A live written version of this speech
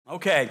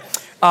Okay.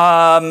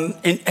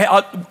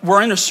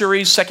 We're in a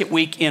series, second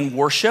week in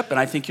worship, and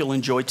I think you'll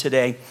enjoy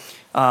today.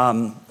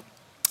 I'm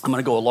going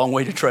to go a long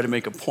way to try to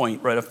make a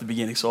point right off the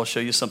beginning, so I'll show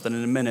you something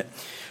in a minute.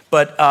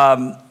 But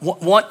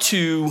want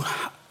to,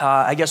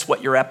 I guess,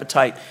 whet your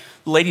appetite.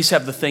 Ladies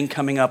have the thing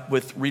coming up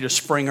with Rita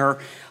Springer.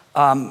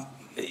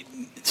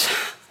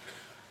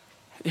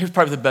 Here's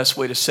probably the best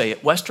way to say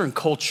it. Western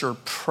culture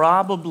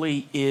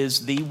probably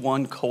is the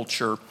one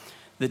culture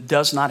that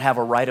does not have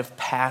a rite of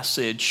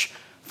passage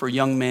for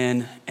young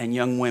men and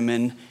young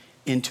women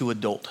into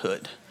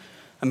adulthood.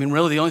 I mean,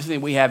 really, the only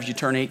thing we have is you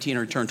turn 18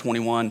 or you turn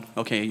 21,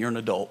 okay, you're an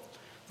adult.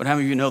 But how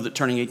many of you know that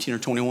turning 18 or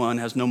 21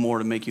 has no more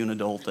to make you an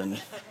adult than,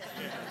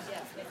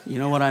 you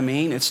know what I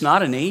mean? It's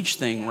not an age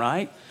thing,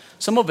 right?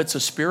 Some of it's a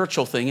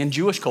spiritual thing. In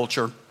Jewish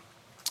culture,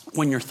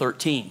 when you're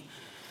 13,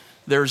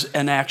 there's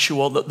an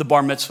actual, the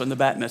bar mitzvah and the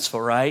bat mitzvah,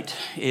 right?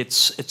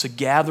 It's a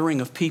gathering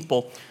of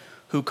people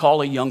who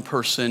call a young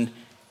person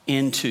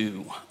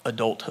into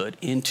adulthood,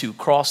 into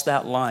cross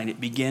that line.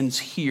 It begins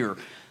here.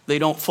 They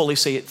don't fully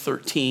say at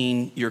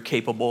 13 you're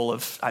capable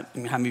of, how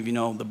many of you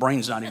know the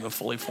brain's not even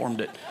fully formed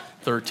at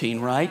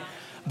 13, right?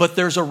 But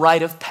there's a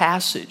rite of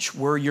passage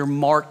where you're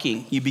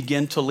marking. You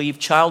begin to leave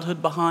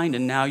childhood behind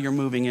and now you're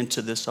moving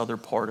into this other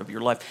part of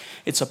your life.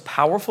 It's a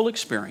powerful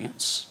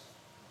experience.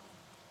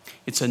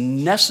 It's a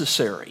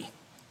necessary.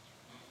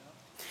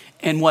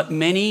 And what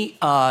many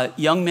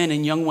young men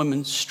and young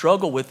women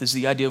struggle with is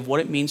the idea of what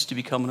it means to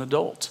become an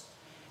adult.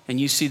 And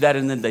you see that,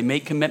 and then they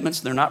make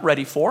commitments they're not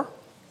ready for,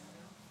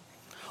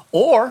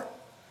 or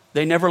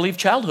they never leave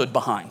childhood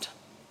behind.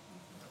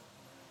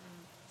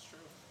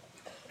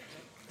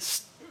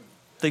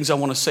 Things I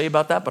want to say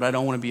about that, but I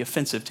don't want to be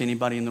offensive to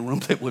anybody in the room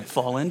that would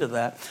fall into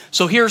that.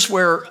 So here's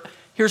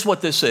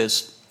what this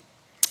is.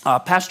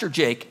 Pastor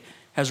Jake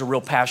has a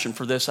real passion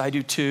for this. I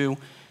do too.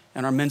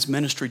 And our men's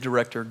ministry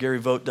director, Gary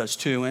Vogt, does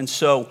too. And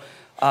so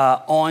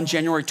on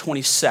January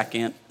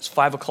 22nd, it's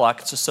 5 o'clock,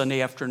 it's a Sunday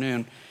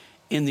afternoon,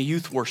 in the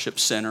Youth Worship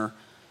Center,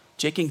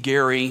 Jake and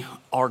Gary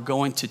are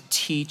going to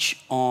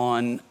teach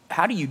on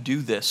how do you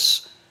do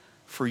this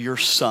for your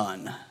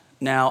son.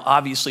 Now,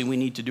 obviously, we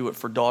need to do it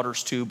for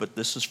daughters too, but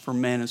this is for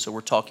men, and so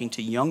we're talking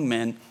to young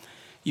men.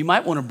 You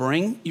might want to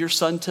bring your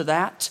son to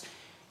that.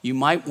 You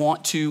might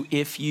want to,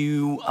 if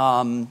you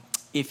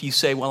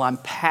say, well, I'm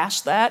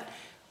past that,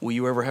 will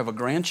you ever have a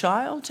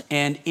grandchild?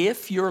 And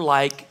if you're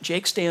like,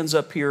 Jake stands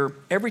up here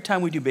every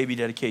time we do baby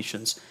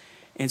dedications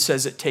and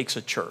says it takes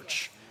a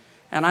church.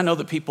 And I know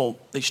that people,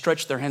 they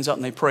stretch their hands out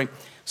and they pray.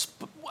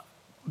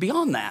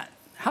 Beyond that,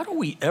 how do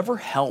we ever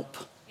help?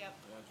 Yep.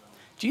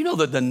 Do you know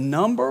that the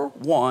number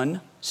one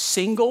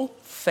single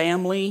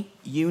family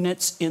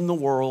units in the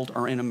world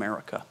are in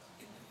America?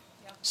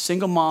 Yep.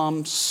 Single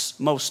moms,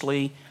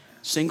 mostly,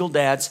 single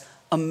dads.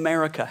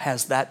 America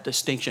has that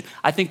distinction.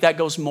 I think that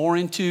goes more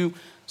into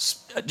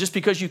just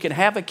because you can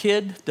have a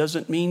kid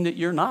doesn't mean that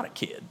you're not a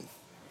kid.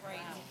 Right.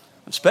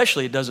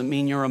 Especially it doesn't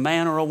mean you're a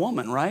man or a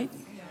woman, right?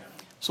 Yeah.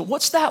 So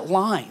what's that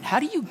line? How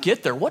do you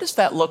get there? What does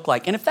that look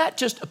like? And if that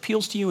just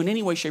appeals to you in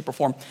any way, shape, or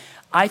form,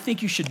 I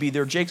think you should be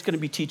there. Jake's going to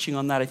be teaching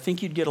on that. I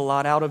think you'd get a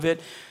lot out of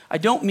it. I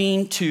don't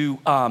mean to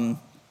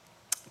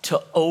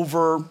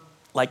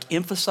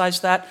emphasize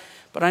that,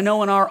 but I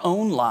know in our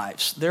own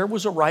lives, there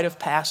was a rite of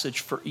passage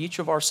for each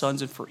of our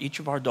sons and for each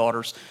of our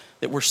daughters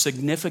that were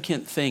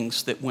significant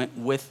things that went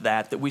with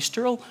that we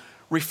still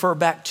refer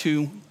back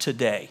to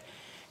today.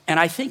 And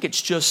I think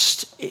it's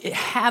just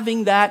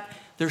having that,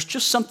 there's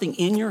just something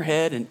in your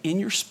head and in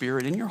your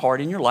spirit, in your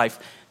heart, in your life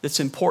that's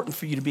important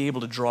for you to be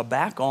able to draw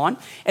back on.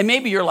 And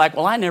maybe you're like,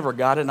 well, I never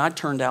got it and I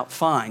turned out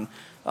fine.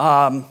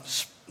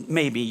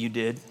 Maybe you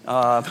did.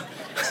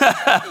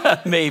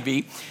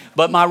 Maybe.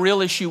 But my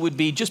real issue would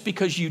be just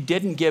because you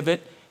didn't get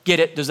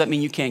it, does that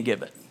mean you can't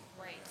give it?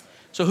 Right.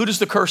 So who does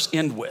the curse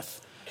end with?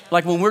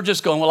 Like when we're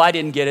just going, well, I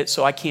didn't get it,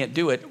 so I can't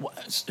do it.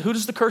 Who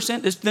does the curse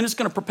end? Then it's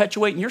going to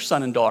perpetuate in your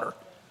son and daughter.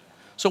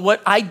 So what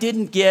I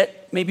didn't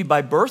get, maybe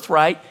by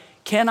birthright,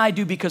 can I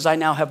do because I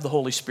now have the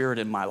Holy Spirit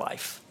in my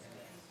life?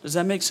 Does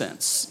that make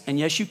sense? And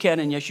yes, you can,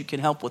 and yes, you can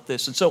help with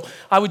this. And so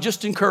I would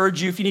just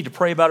encourage you, if you need to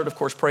pray about it, of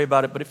course, pray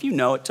about it. But if you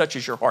know it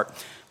touches your heart,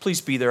 please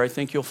be there. I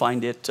think you'll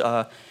find it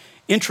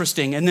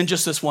interesting. And then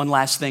just this one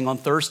last thing on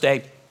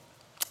Thursday,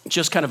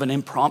 just kind of an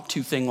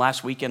impromptu thing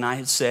last week, and I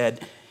had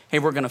said, hey,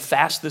 we're going to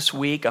fast this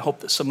week. I hope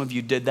that some of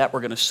you did that. We're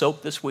going to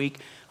soak this week.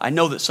 I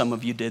know that some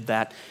of you did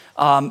that.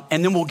 And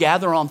then we'll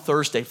gather on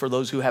Thursday for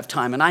those who have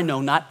time. And I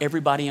know not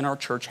everybody in our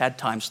church had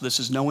time, so this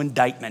is no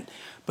indictment.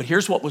 But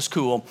here's what was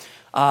cool.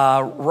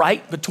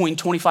 Right between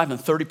 25 and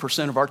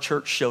 30% of our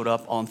church showed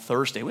up on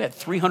Thursday. We had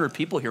 300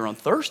 people here on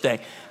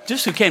Thursday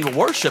just who came to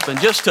worship and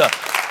just to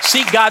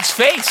seek God's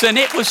face. And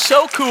it was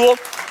so cool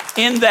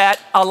in that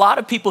a lot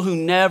of people who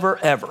never,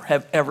 ever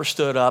have ever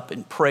stood up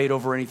and prayed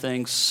over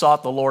anything,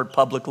 sought the Lord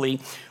publicly,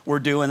 were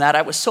doing that.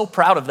 I was so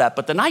proud of that.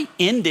 But the night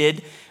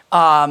ended,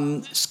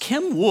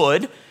 Kim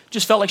Wood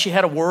just felt like she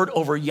had a word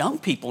over young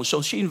people.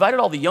 So she invited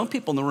all the young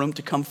people in the room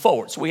to come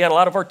forward. So we had a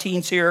lot of our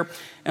teens here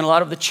and a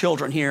lot of the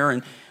children here.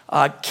 And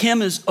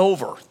Kim is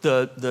over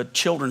the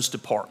children's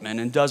department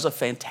and does a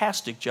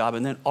fantastic job.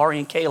 And then Ari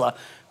and Kayla,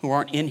 who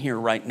aren't in here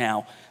right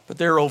now, but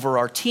they're over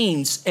our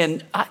teens.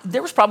 And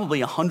there was probably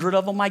 100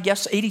 of them, I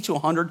guess, 80 to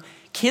 100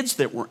 kids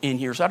that were in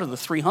here. So out of the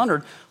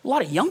 300, a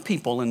lot of young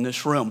people in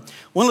this room.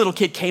 One little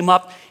kid came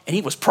up and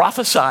he was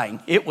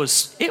prophesying. It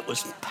was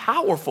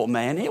powerful,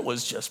 man. It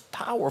was just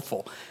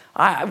powerful.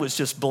 I was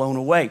just blown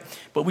away.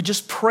 But we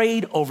just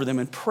prayed over them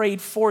and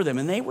prayed for them,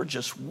 and they were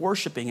just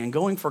worshiping and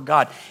going for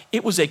God.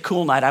 It was a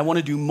cool night. I want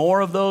to do more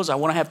of those. I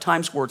want to have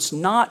times where it's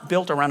not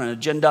built around an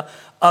agenda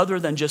other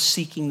than just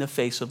seeking the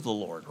face of the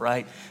Lord,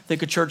 right? I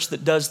think a church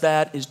that does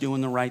that is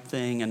doing the right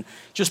thing, and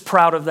just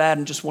proud of that,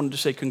 and just wanted to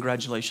say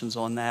congratulations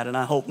on that. And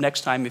I hope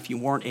next time, if you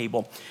weren't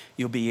able,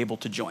 you'll be able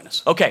to join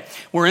us. Okay,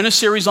 we're in a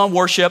series on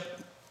worship.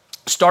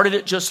 Started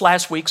it just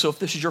last week, so if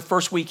this is your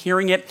first week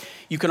hearing it,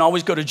 you can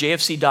always go to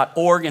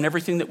jfc.org, and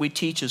everything that we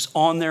teach is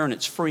on there, and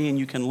it's free, and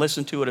you can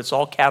listen to it. It's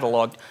all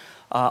cataloged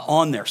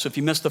on there. So if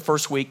you missed the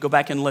first week, go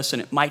back and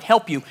listen. It might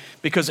help you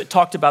because it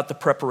talked about the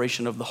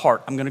preparation of the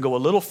heart. I'm going to go a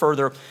little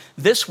further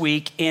this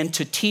week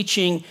into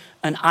teaching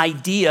an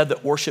idea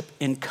that worship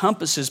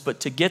encompasses, but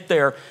to get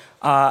there,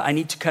 I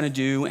need to kind of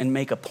do and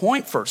make a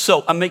point first.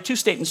 So I'll make two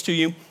statements to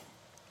you.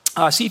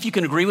 See if you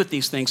can agree with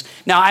these things.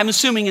 Now, I'm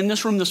assuming in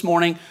this room this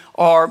morning,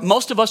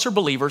 most of us are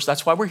believers.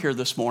 That's why we're here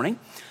this morning.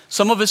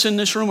 Some of us in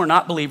this room are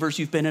not believers.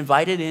 You've been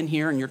invited in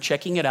here and you're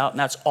checking it out, and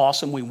that's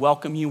awesome. We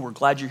welcome you. We're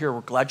glad you're here.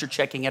 We're glad you're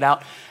checking it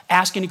out.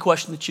 Ask any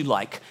question that you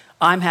like.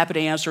 I'm happy to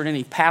answer it.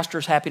 Any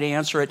pastor's happy to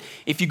answer it.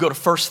 If you go to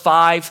first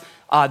 5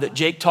 that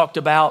Jake talked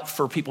about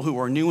for people who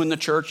are new in the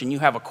church and you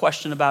have a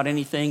question about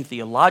anything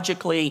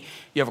theologically,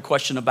 you have a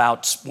question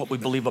about what we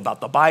believe about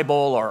the Bible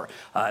or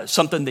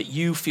something that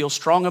you feel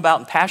strong about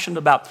and passionate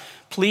about,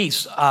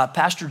 please,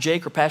 Pastor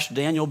Jake or Pastor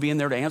Daniel will be in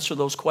there to answer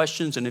those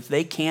questions. And if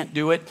they can't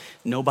do it,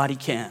 nobody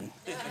can.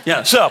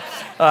 Yeah, so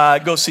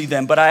go see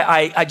them. But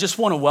I just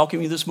want to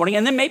welcome you this morning.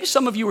 And then maybe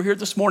some of you are here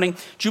this morning.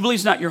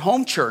 Jubilee's not your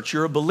home church.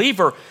 You're a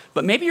believer,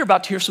 but maybe you're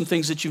about to hear some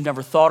things that you've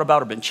never thought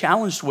about or been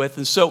challenged with.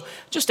 And so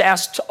just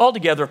ask all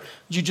together,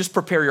 you just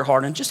prepare your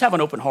heart and just have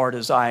an open heart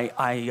as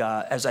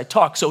I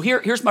talk. So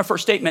here's my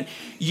first statement.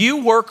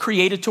 You were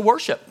created to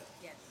worship.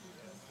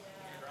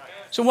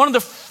 So one of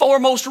the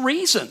foremost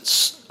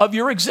reasons of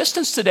your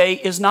existence today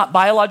is not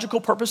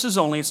biological purposes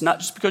only. It's not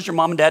just because your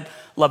mom and dad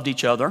loved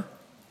each other.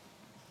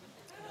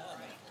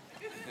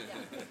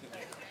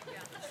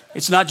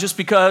 It's not just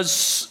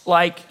because,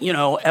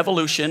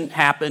 evolution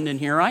happened and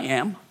here I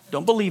am.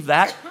 Don't believe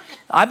that.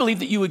 I believe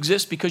that you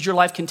exist because your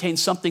life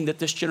contains something that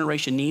this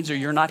generation needs or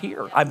you're not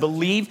here. I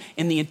believe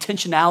in the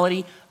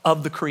intentionality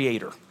of the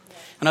Creator.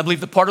 And I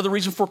believe that part of the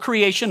reason for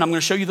creation, I'm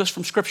going to show you this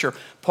from Scripture,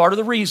 part of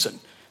the reason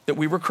that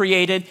we were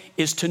created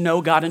is to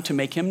know God and to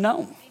make Him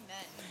known. Amen.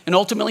 And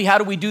ultimately, how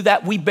do we do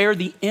that? We bear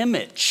the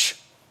image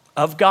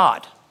of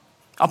God.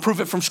 I'll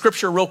prove it from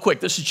Scripture real quick.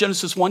 This is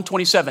Genesis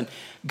 1:27.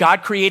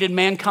 God created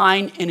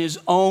mankind in His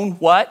own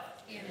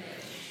what? Image.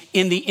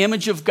 In the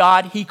image of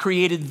God, He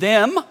created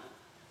them.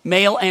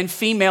 Male and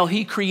female,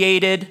 He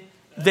created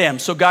them.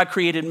 So God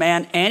created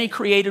man and He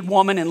created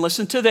woman. And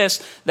listen to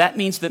this. That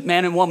means that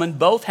man and woman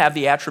both have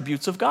the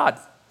attributes of God.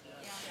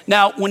 Yeah.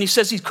 Now, when He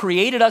says He's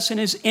created us in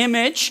His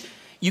image,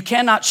 you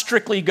cannot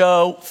strictly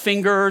go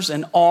fingers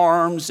and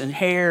arms and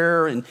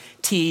hair and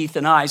teeth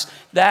and eyes.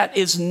 That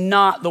is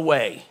not the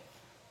way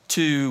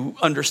to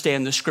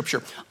understand the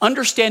Scripture.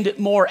 Understand it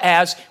more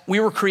as we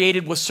were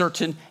created with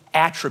certain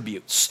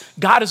attributes.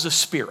 God is a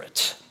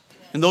spirit,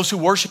 and those who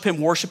worship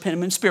Him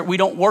in spirit. We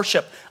don't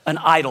worship an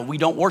idol. We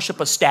don't worship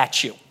a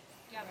statue,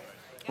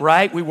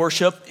 right? We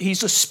worship,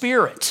 He's a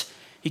spirit.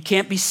 He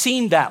can't be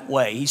seen that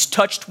way. He's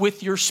touched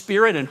with your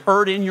spirit and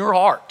heard in your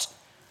heart.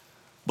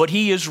 But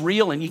He is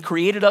real and He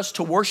created us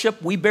to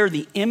worship. We bear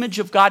the image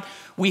of God.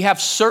 We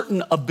have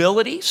certain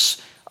abilities,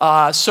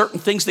 certain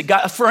things that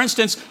God, for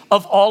instance,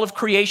 of all of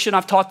creation,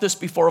 I've taught this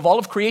before, of all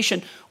of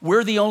creation,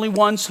 we're the only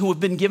ones who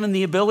have been given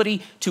the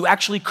ability to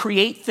actually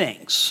create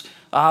things.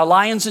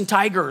 Lions and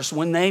tigers,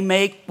 when they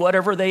make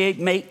whatever they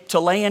make to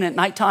lay in at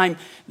nighttime,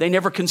 they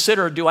never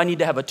consider, do I need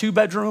to have a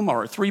 2-bedroom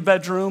or a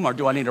 3-bedroom or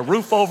do I need a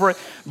roof over it?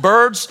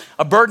 Birds,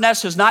 a bird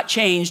nest has not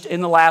changed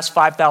in the last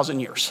 5,000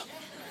 years.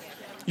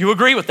 You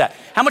agree with that?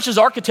 How much has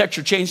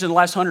architecture changed in the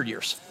last 100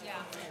 years?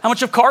 How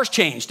much have cars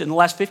changed in the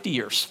last 50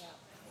 years?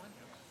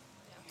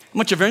 How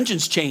much have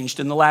engines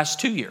changed in the last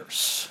 2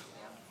 years?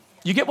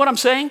 You get what I'm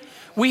saying?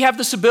 We have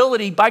this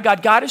ability by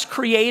God. God is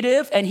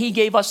creative, and He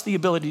gave us the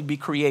ability to be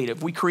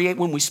creative. We create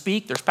when we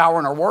speak. There's power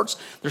in our words.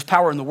 There's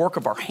power in the work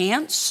of our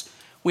hands.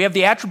 We have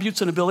the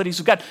attributes and abilities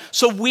of God.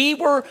 So we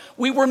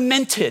were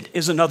minted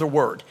is another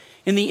word.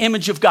 In the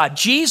image of God.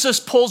 Jesus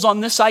pulls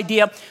on this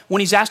idea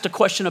when He's asked a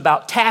question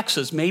about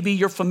taxes. Maybe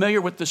you're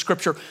familiar with the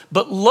Scripture,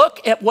 but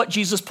look at what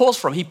Jesus pulls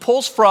from. He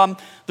pulls from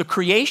the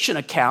creation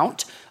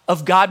account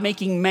of God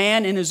making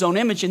man in His own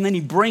image, and then He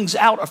brings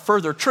out a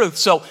further truth.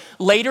 So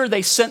later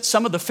they sent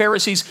some of the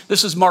Pharisees,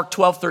 this is Mark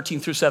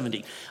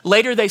 12:13-17.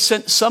 Later they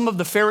sent some of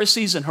the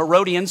Pharisees and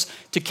Herodians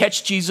to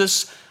catch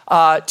Jesus,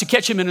 to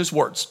catch Him in His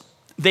words.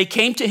 They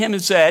came to Him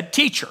and said,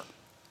 "Teacher,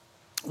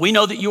 We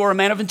know that you are a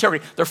man of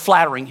integrity. They're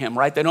flattering him,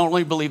 right? They don't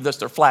really believe this,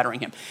 they're flattering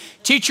him.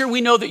 Teacher,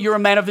 we know that you're a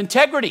man of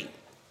integrity.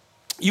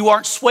 You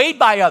aren't swayed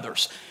by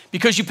others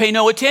because you pay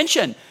no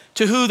attention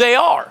to who they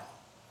are.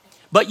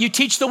 But you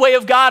teach the way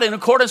of God in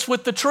accordance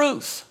with the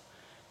truth.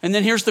 And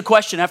then here's the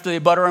question after they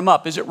butter him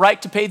up. Is it right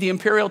to pay the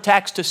imperial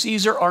tax to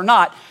Caesar or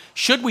not?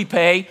 Should we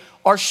pay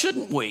or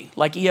shouldn't we?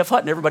 Like E.F.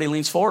 Hutton, everybody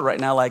leans forward right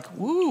now like,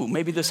 woo,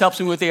 maybe this helps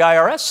me with the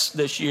IRS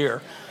this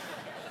year.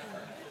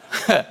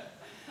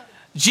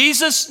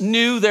 Jesus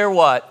knew their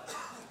what?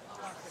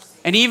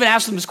 And he even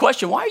asked them this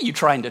question, why are you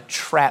trying to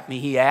trap me,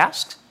 he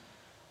asked.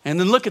 And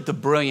then look at the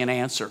brilliant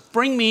answer.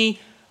 Bring me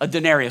a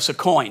denarius, a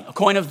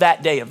coin of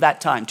that day, of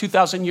that time.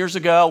 2,000 years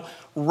ago,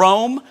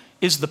 Rome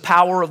is the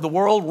power of the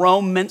world.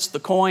 Rome mints the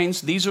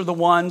coins. These are the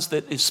ones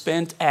that is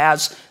spent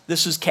as,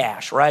 this is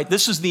cash, right?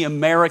 This is the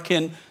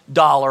American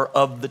dollar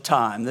of the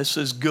time. This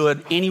is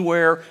good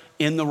anywhere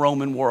in the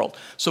Roman world.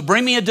 So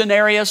bring me a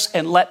denarius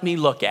and let me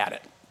look at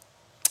it.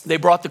 They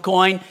brought the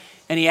coin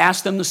and he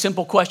asked them the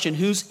simple question,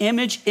 whose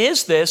image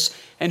is this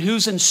and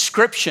whose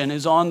inscription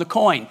is on the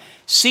coin?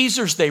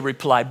 Caesar's, they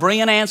replied.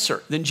 Bring an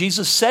answer. Then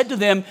Jesus said to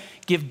them,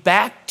 give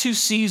back to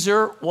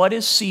Caesar what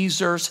is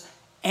Caesar's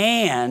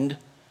and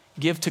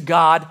give to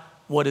God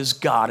what is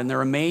God. And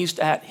they're amazed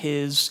at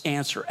his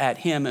answer, at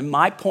him. And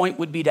my point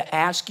would be to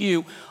ask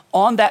you,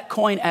 on that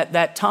coin at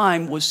that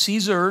time was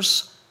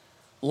Caesar's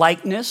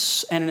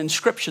likeness and an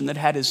inscription that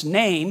had his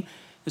name.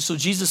 And so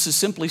Jesus is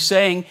simply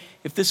saying,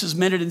 if this is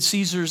minted in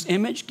Caesar's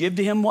image, give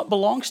to him what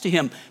belongs to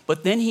him.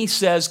 But then he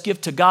says, give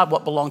to God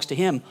what belongs to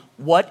him.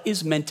 What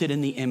is minted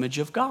in the image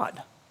of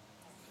God?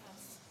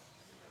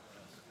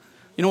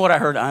 You know what I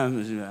heard?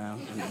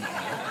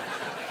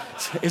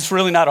 It's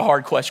really not a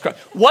hard question.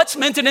 What's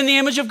minted in the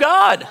image of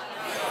God?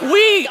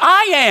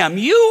 I am,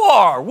 you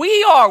are,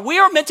 we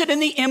are minted in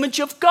the image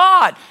of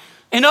God.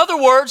 In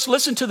other words,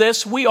 listen to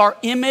this, we are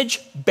image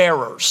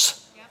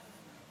bearers.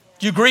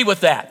 Do you agree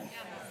with that?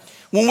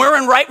 When we're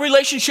in right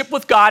relationship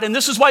with God, and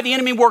this is why the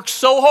enemy works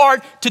so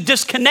hard to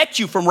disconnect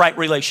you from right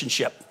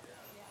relationship.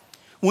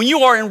 When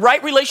you are in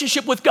right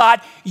relationship with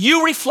God,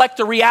 you reflect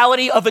the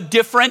reality of a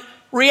different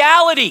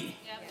reality.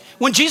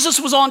 When Jesus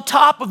was on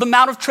top of the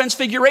Mount of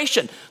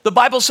Transfiguration, the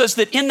Bible says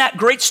that in that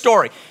great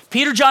story,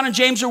 Peter, John, and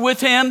James are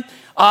with him.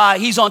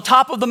 He's on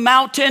top of the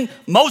mountain.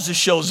 Moses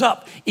shows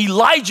up.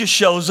 Elijah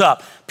shows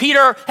up.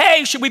 Peter,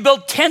 hey, should we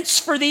build tents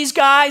for these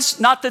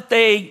guys? Not that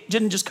they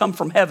didn't just come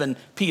from heaven,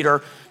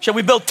 Peter. Shall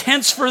we build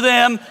tents for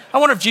them? I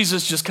wonder if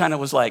Jesus just kind of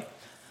was like.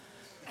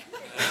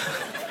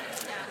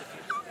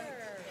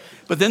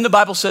 But then the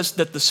Bible says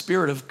that the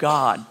Spirit of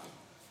God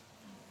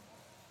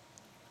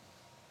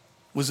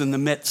was in the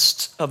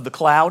midst of the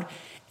cloud,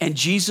 and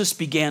Jesus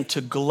began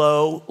to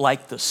glow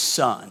like the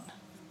sun.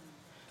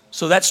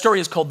 So that story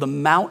is called the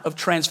Mount of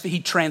Transfiguration.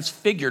 He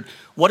transfigured.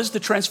 What is the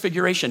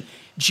transfiguration?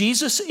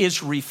 Jesus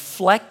is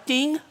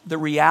reflecting the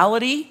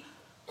reality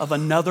of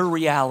another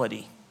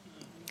reality.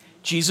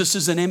 Jesus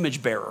is an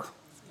image bearer.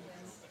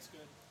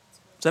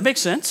 Does that make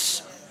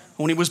sense?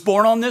 When he was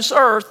born on this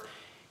earth,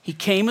 he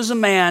came as a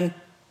man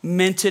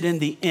minted in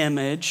the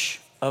image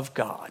of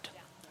God.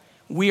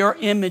 We are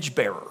image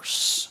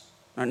bearers.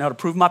 All right, now to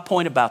prove my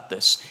point about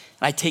this,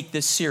 I take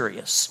this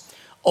serious.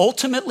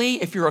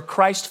 Ultimately, if you're a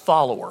Christ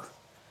follower,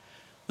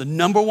 the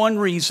number one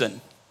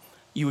reason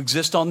you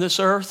exist on this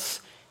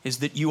earth is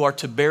that you are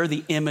to bear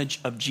the image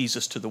of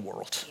Jesus to the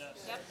world.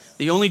 Yes.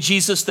 The only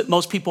Jesus that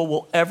most people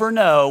will ever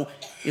know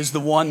is the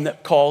one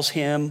that calls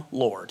him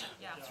Lord.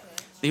 Yeah.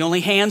 The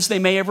only hands they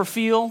may ever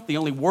feel, the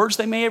only words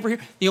they may ever hear,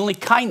 the only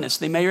kindness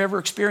they may ever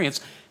experience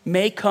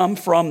may come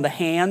from the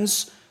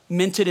hands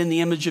minted in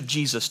the image of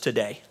Jesus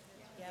today.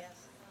 Yes.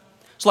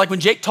 It's like when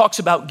Jake talks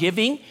about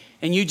giving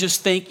and you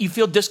just think, you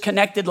feel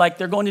disconnected, like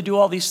they're going to do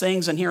all these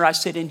things and here I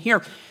sit in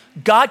here.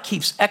 God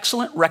keeps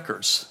excellent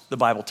records, the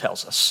Bible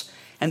tells us.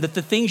 And that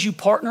the things you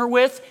partner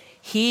with,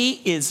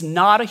 he is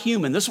not a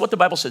human. This is what the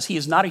Bible says. He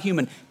is not a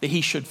human that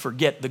he should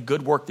forget the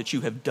good work that you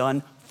have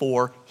done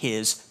for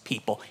his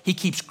people. He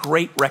keeps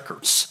great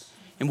records.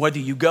 And whether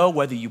you go,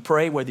 whether you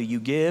pray, whether you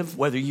give,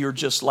 whether you're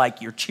just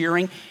like you're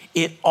cheering,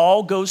 it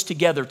all goes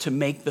together to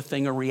make the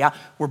thing a reality.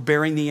 We're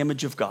bearing the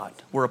image of God.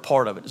 We're a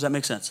part of it. Does that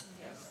make sense?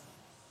 Yes.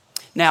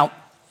 Now,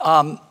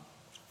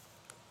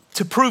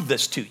 to prove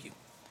this to you,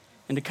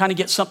 and to kind of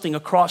get something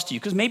across to you.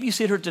 Because maybe you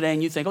sit here today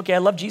and you think, okay, I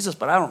love Jesus,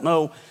 but I don't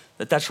know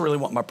that that's really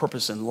what my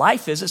purpose in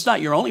life is. It's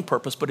not your only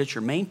purpose, but it's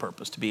your main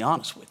purpose, to be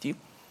honest with you.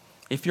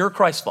 If you're a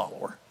Christ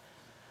follower.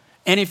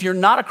 And if you're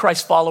not a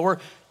Christ follower,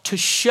 to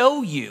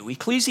show you,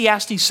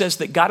 Ecclesiastes says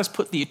that God has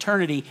put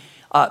eternity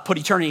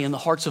in the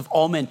hearts of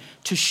all men,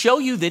 to show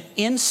you that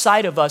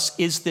inside of us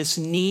is this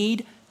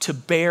need to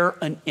bear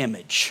an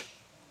image.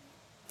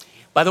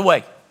 By the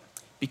way,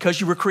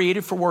 because you were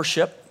created for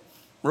worship,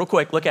 real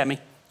quick, look at me.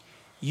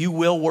 You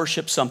will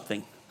worship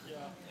something.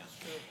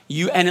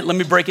 Let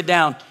me break it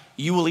down.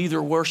 You will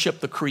either worship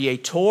the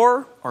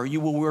Creator or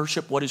you will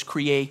worship what is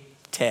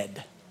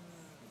created.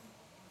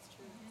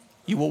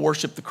 You will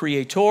worship the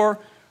Creator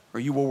or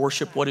you will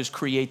worship what is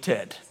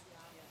created.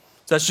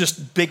 That's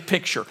just big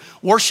picture.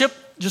 Worship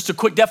just a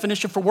quick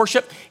definition for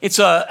worship.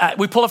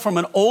 We pull it from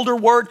an older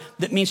word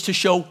that means to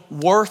show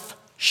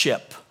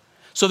worthship.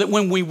 So that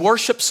when we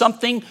worship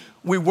something,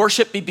 we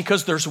worship it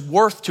because there's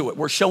worth to it.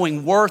 We're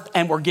showing worth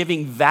and we're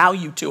giving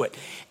value to it.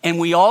 And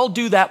we all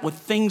do that with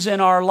things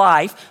in our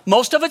life.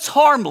 Most of it's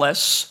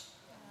harmless.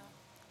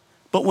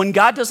 But when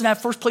God doesn't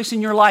have first place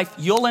in your life,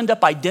 you'll end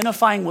up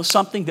identifying with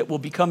something that will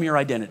become your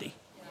identity.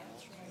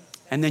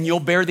 And then you'll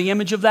bear the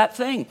image of that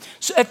thing.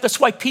 So that's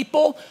why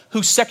people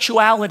whose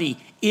sexuality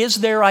is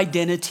their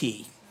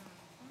identity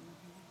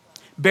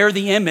bear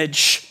the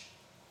image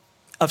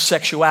of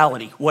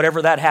sexuality,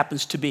 whatever that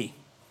happens to be.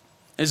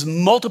 There's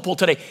multiple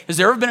today. Has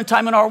there ever been a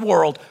time in our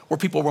world where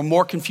people were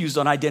more confused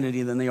on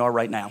identity than they are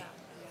right now?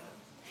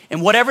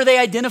 And whatever they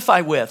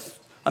identify with,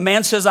 a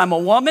man says, I'm a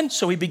woman,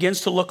 so he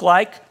begins to look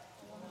like,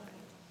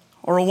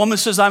 or a woman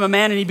says, I'm a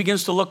man, and he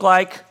begins to look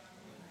like,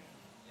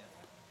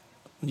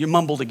 you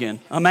mumbled again,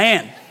 a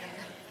man.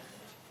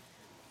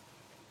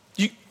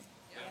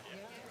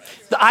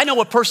 I know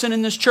a person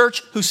in this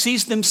church who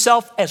sees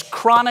themselves as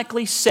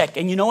chronically sick.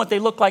 And you know what they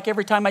look like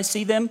every time I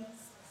see them?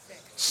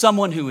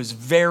 Someone who is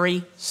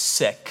very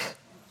sick.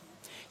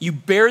 You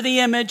bear the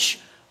image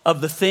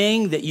of the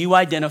thing that you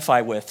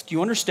identify with. Do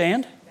you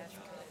understand?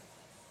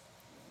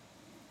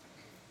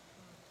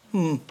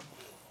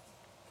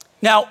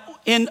 Now,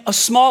 in a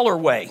smaller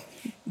way,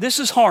 this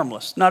is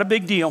harmless, not a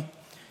big deal.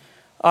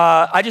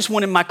 I just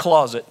went in my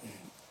closet.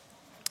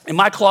 In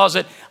my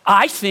closet,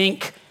 I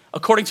think,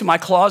 according to my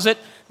closet,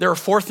 there are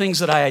 4 things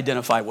that I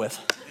identify with.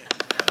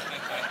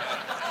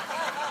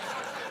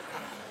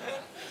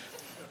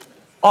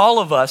 All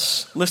of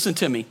us, listen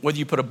to me, whether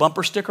you put a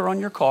bumper sticker on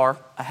your car,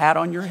 a hat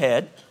on your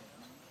head,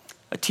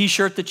 a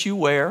t-shirt that you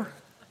wear,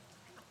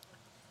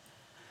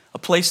 a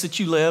place that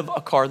you live,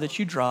 a car that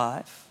you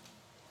drive,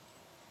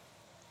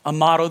 a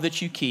motto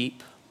that you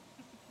keep.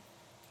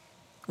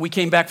 We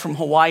came back from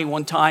Hawaii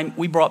one time.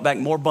 We brought back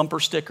more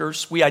bumper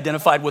stickers. We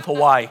identified with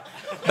Hawaii.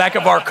 Back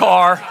of our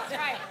car.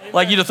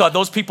 Like you'd have thought,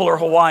 those people are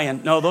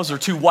Hawaiian. No, those are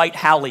 2 white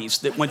Halleys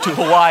that went to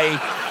Hawaii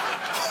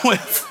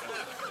with...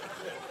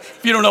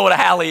 If you don't know what a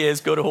Hallie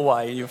is, go to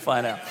Hawaii and you'll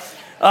find out.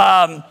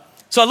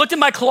 So I looked in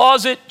my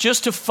closet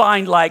just to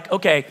find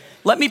okay,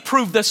 let me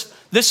prove this.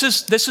 This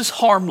is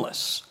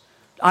harmless.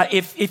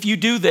 If you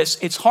do this,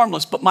 it's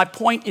harmless. But my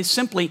point is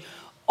simply,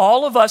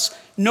 all of us,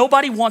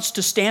 nobody wants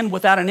to stand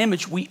without an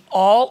image. We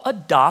all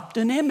adopt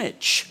an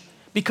image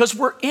because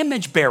we're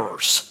image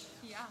bearers.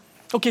 Yeah.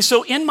 Okay,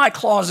 so in my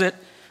closet,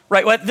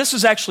 right, this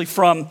is actually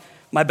from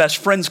my best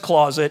friend's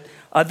closet.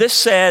 This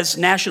says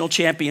National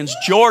Champions,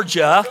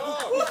 Georgia.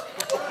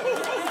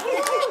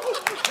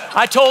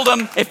 I told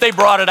them if they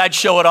brought it, I'd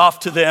show it off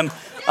to them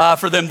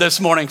for them this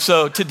morning.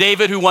 So to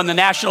David, who won the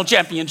national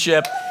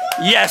championship.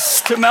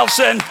 Yes, to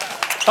Melson.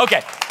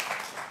 Okay.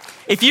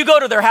 If you go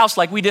to their house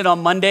like we did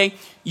on Monday,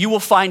 you will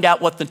find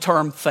out what the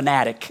term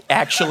fanatic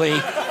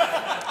actually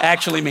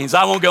means.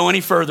 I won't go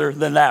any further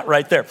than that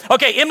right there.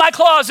 Okay, in my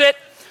closet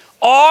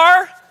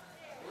are...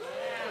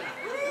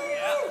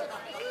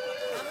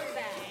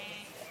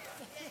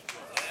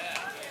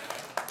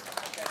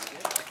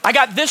 I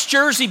got this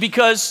jersey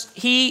because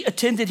he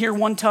attended here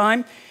one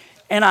time,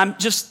 and I'm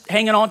just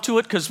hanging on to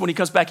it because when he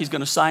comes back, he's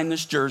going to sign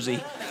this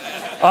jersey.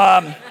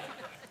 But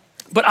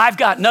I've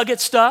got Nugget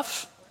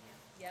stuff.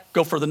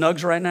 Go for the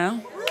Nugs right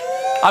now.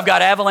 I've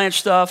got Avalanche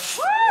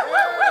stuff.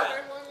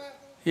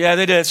 Yeah,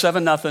 they did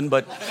 7-0,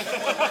 but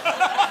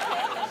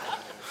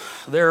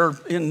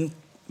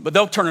but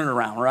they'll turn it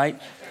around, right?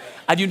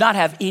 I do not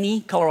have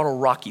any Colorado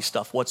Rocky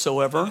stuff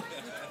whatsoever.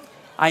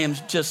 I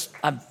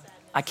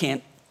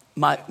can't.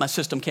 My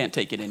system can't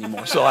take it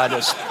anymore, so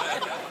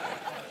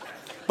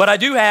but I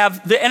do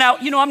have,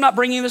 I'm not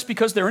bringing this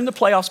because they're in the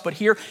playoffs, but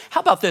here,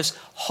 how about this?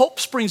 Hope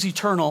springs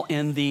eternal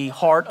in the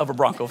heart of a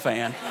Bronco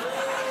fan.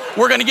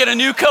 We're going to get a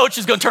new coach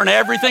who's going to turn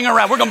everything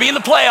around. We're going to be in the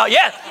playoffs.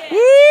 Yeah.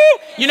 Woo!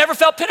 You never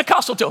felt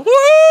Pentecostal till,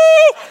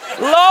 woo!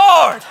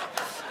 Lord,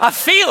 I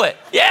feel it.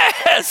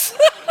 Yes.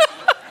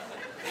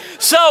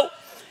 So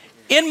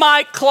in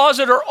my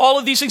closet are all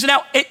of these things.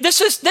 Now, this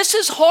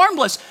is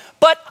harmless,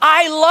 but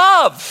I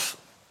love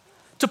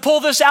to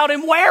pull this out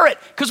and wear it.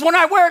 Because when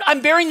I wear it,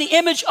 I'm bearing the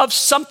image of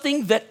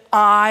something that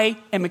I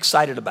am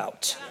excited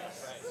about.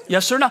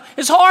 Yes or no?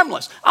 It's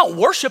harmless. I'll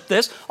worship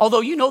this,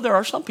 although there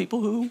are some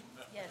people who,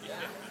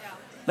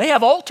 they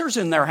have altars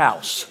in their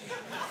house.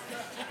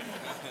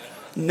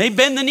 And they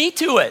bend the knee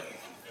to it.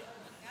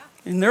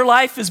 And their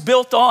life is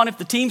built on if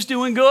the team's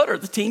doing good or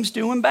the team's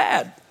doing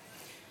bad.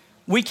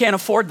 We can't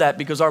afford that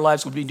because our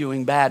lives would be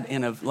doing bad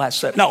in a last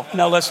set. No,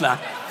 let's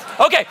not.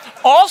 Okay,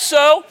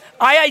 also,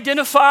 I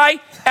identify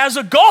as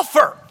a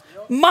golfer.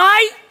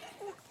 My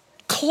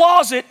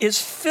closet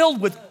is filled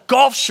with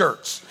golf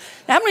shirts.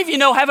 Now, how many of you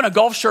know having a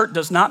golf shirt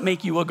does not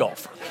make you a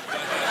golfer?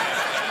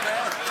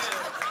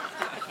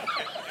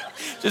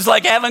 Just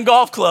like having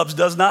golf clubs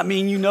does not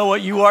mean you know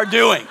what you are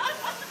doing.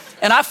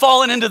 And I've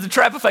fallen into the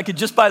trap, if I could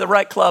just buy the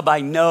right club,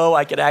 I know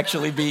I could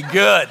actually be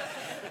good.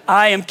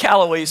 I am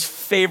Callaway's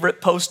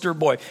favorite poster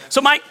boy.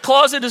 So my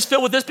closet is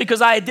filled with this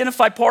because I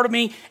identify part of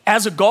me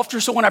as a golfer.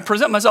 So when I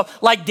present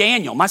myself, like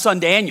Daniel, my son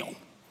Daniel,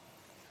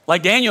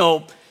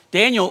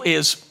 Daniel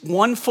is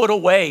 1 foot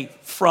away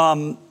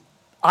from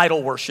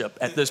idol worship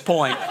at this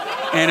point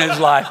in his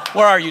life.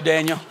 Where are you,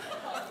 Daniel?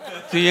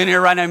 Is he in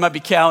here right now? He might be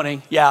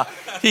counting. Yeah,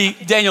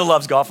 Daniel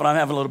loves golf, and I'm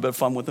having a little bit of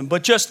fun with him.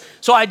 But just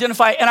so I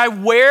identify, and I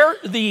wear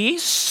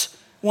these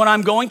when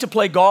I'm going to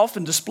play golf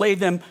and display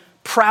them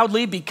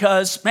proudly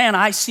because, man,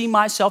 I see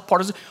myself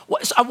part of it.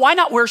 Why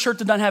not wear a shirt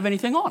that doesn't have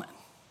anything on it?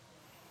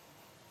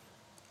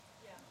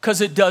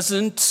 Because it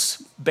doesn't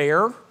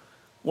bear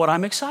what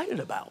I'm excited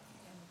about.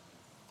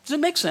 Does it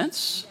make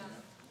sense?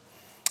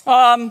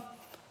 So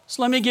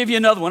let me give you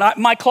another one.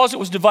 My closet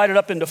was divided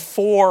up into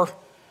four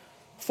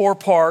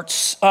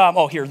parts.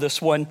 Here,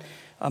 this one.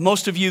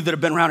 Most of you that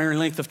have been around here any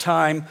length of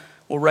time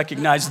will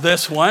recognize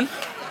this one.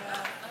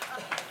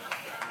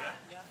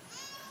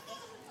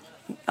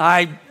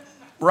 I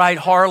ride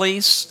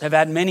Harleys, have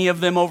had many of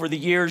them over the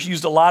years,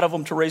 used a lot of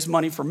them to raise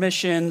money for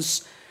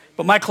missions.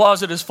 But my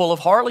closet is full of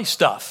Harley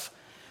stuff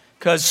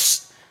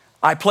because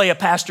I play a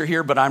pastor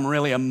here, but I'm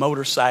really a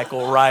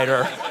motorcycle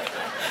rider.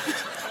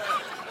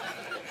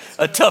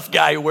 A tough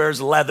guy who wears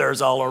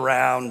leathers all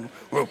around.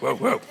 Whoa, whoa,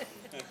 whoa.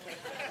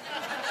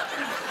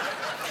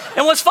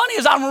 And what's funny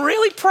is I'm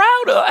really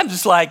proud of, I'm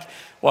just like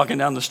walking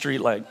down the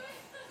street like,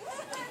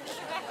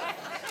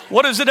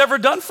 what has it ever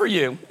done for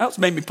you? Oh, it's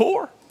made me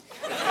poor.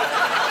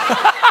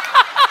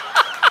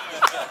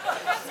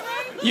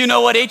 You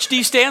know what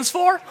HD stands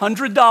for?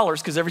 $100,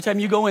 because every time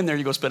you go in there,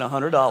 you go spend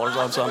 $100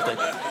 on something.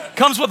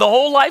 Comes with a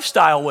whole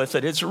lifestyle with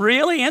it. It's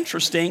really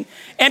interesting.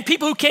 And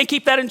people who can't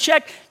keep that in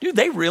check, dude,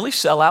 they really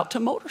sell out to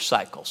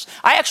motorcycles.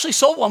 I actually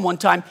sold one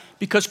time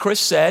because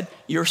Chris said,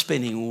 you're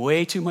spending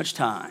way too much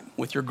time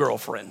with your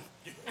girlfriend.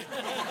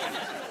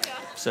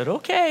 I said,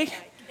 okay,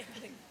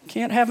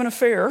 can't have an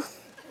affair.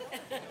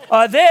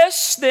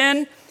 This,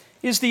 then,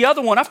 is the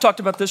other one. I've talked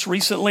about this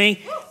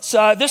recently.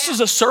 So, this is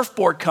a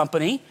surfboard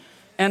company.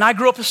 And I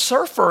grew up a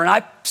surfer, and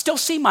I still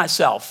see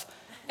myself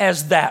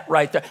as that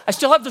right there. I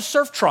still have the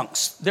surf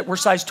trunks that were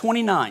size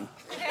 29.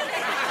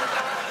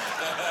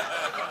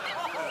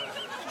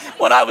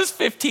 When I was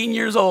 15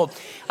 years old.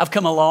 I've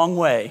come a long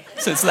way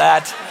since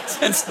that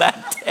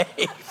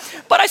day.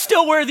 But I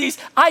still wear these.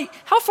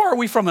 How far are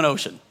we from an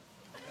ocean?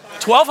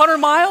 1,200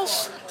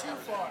 miles?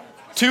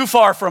 Too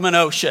far from an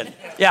ocean.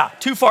 Yeah,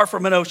 too far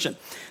from an ocean.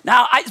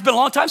 Now, it's been a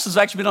long time since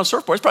I've actually been on a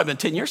surfboard. It's probably been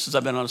 10 years since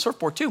I've been on a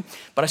surfboard too.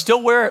 But I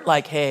still wear it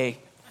like, hey,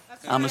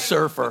 I'm a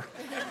surfer.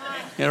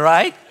 You know,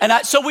 right? And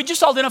so we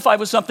just identify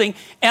with something,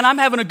 and I'm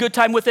having a good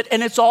time with it,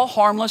 and it's all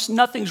harmless.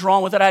 Nothing's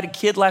wrong with it. I had a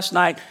kid last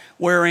night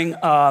wearing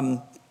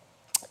the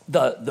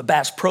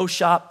Bass Pro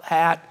Shop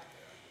hat,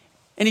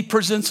 and he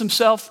presents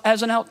himself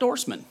as an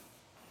outdoorsman.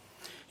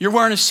 You're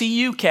wearing a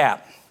CU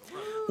cap.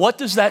 What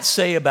does that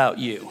say about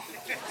you?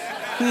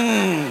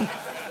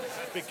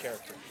 Big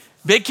character.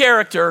 Big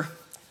character,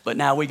 but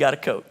now we got a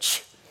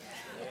coach.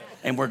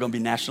 And we're going to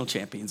be national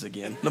champions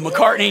again. The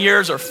McCartney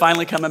years are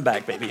finally coming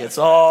back, baby. It's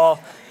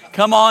all,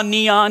 come on,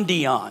 Neon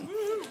Dion.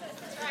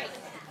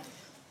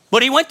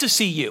 But he went to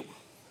CU.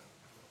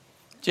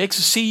 Jake's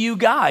a CU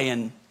guy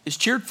and is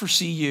cheered for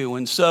CU.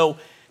 And so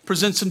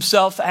presents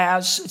himself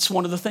as, it's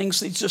one of the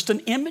things, it's just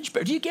an image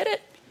bearer. Do you get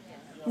it?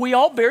 We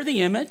all bear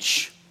the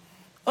image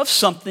of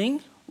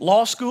something.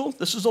 Law school,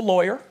 this is a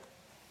lawyer.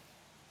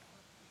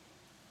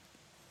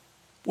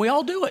 We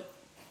all do it.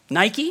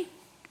 Nike.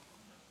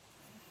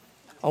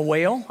 A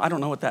whale? I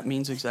don't know what that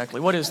means exactly.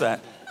 What is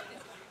that?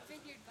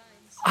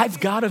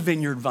 I've got a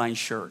Vineyard Vines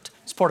shirt.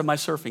 It's part of my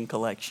surfing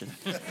collection.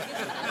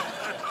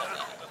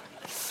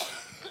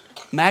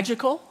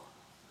 Magical?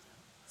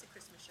 It's a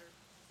Christmas shirt.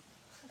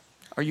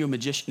 Are you a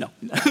magician?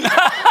 No.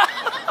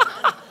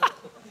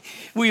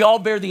 We all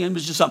bear the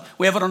image of something.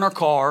 We have it on our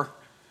car,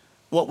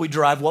 what we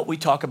drive, what we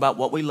talk about,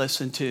 what we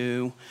listen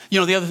to. You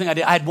know, the other thing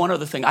I had one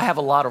other thing. I have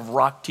a lot of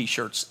rock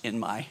t-shirts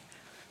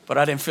but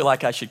I didn't feel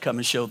like I should come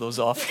and show those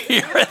off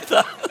here.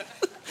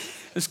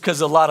 It's because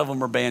a lot of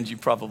them are bands you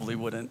probably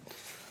wouldn't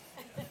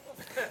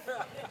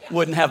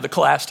have the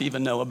class to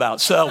even know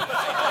about. So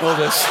we'll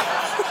just...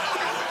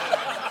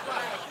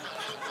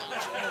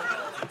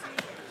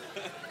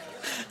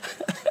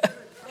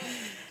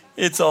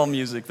 It's all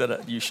music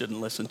that you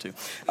shouldn't listen to.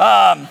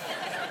 All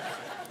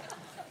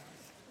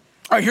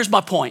right, here's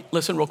my point.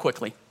 Listen real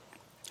quickly.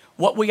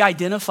 What we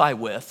identify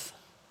with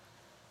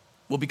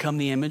will become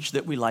the image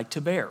that we like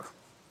to bear.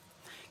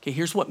 Okay,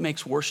 here's what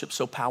makes worship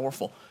so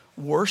powerful.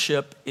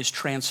 Worship is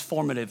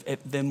transformative.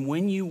 Then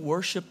when you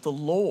worship the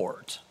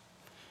Lord,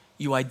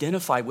 you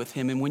identify with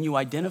him. And when you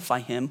identify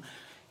him,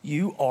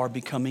 you are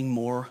becoming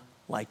more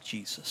like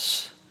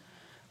Jesus.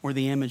 We're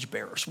the image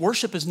bearers.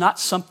 Worship is not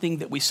something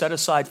that we set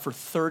aside for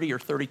 30 or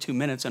 32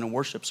 minutes in a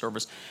worship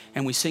service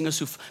and we sing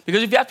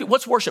because if you have to,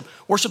 what's worship?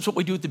 Worship's what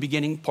we do at the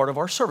beginning part of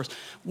our service.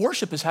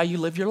 Worship is how you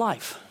live your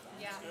life.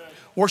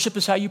 Worship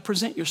is how you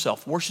present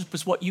yourself. Worship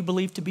is what you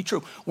believe to be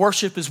true.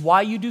 Worship is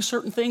why you do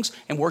certain things,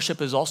 and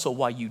worship is also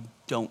why you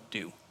don't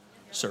do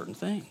certain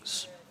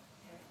things.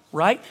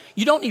 right?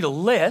 You don't need a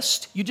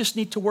list. You just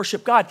need to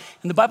worship God.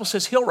 And the Bible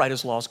says he'll write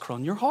his laws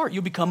on your heart.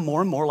 You'll become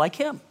more and more like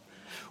him.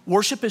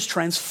 Worship is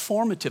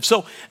transformative.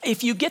 So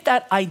if you get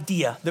that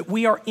idea that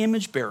we are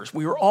image bearers,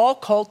 we are all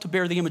called to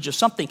bear the image of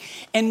something.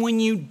 And when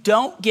you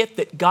don't get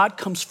that God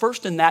comes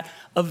first in that,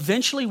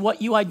 eventually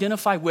what you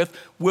identify with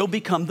will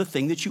become the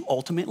thing that you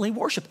ultimately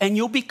worship. And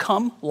you'll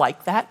become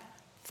like that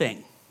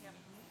thing.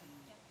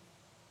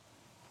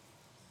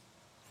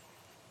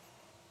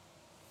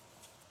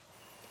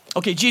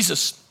 Okay,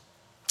 Jesus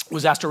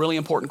was asked a really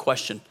important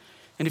question.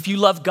 And if you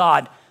love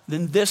God,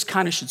 then this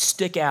kind of should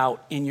stick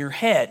out in your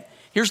head.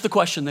 Here's the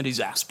question that he's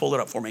asked. Pull it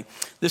up for me.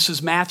 This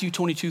is Matthew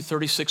 22,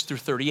 36 through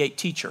 38.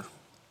 Teacher,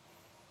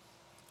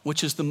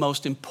 which is the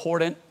most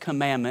important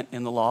commandment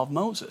in the law of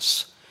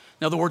Moses?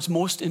 In other words,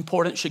 most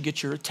important should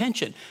get your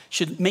attention,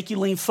 should make you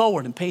lean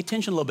forward and pay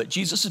attention a little bit.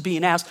 Jesus is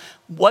being asked,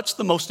 what's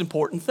the most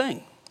important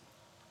thing?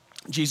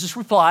 Jesus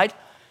replied,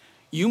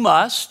 you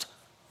must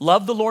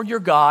love the Lord your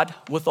God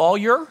with all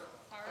your heart,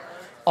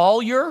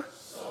 all your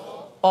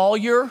soul, all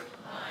your mind.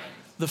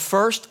 The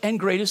first and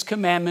greatest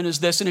commandment is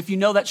this. And if you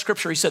know that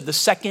scripture, he said the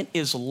second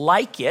is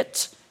like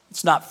it.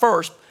 It's not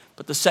first,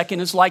 but the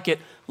second is like it.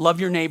 Love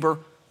your neighbor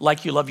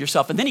like you love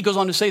yourself. And then he goes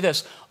on to say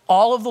this.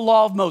 All of the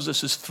law of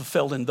Moses is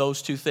fulfilled in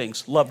those two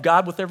things. Love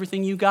God with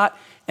everything you got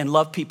and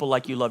love people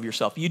like you love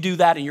yourself. You do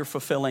that and you're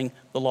fulfilling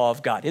the law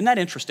of God. Isn't that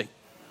interesting?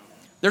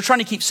 They're trying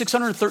to keep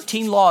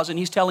 613 laws, and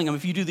he's telling them,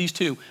 if you do these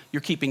two,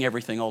 you're keeping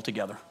everything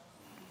altogether.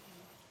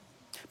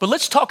 But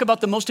let's talk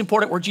about the most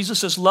important, where Jesus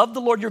says, love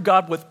the Lord your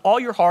God with all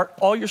your heart,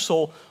 all your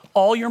soul,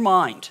 all your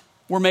mind.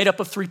 We're made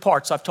up of three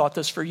parts. I've taught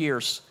this for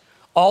years.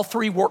 All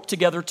three work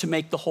together to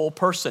make the whole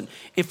person.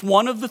 If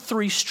one of the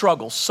three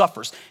struggles,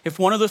 suffers, if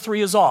one of the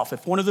three is off,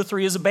 if one of the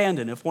three is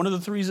abandoned, if one of the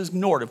three is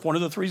ignored, if one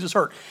of the three is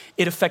hurt,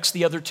 it affects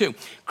the other two.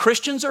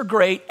 Christians are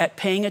great at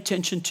paying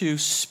attention to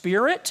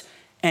spirit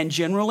and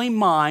generally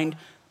mind,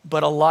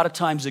 but a lot of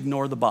times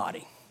ignore the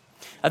body.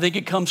 I think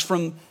it comes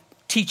from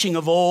teaching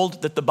of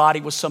old that the body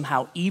was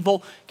somehow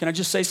evil. Can I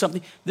just say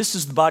something? This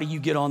is the body you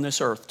get on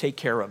this earth. Take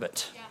care of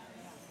it.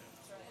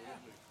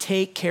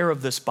 Take care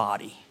of this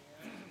body.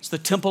 It's the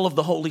temple of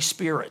the Holy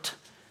Spirit.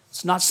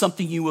 It's not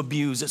something you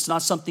abuse. It's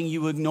not something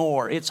you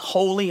ignore. It's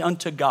holy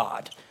unto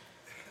God.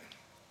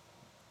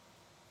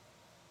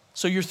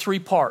 So your three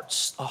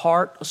parts, a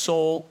heart, a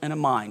soul, and a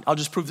mind. I'll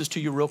just prove this to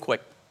you real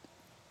quick.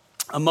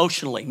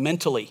 Emotionally,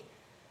 mentally,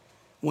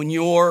 when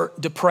you're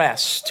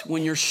depressed,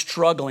 when you're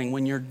struggling,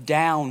 when you're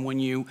down, when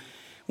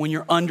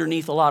you're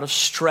underneath a lot of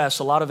stress,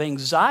 a lot of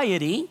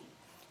anxiety,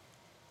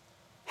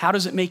 how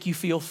does it make you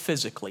feel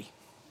physically?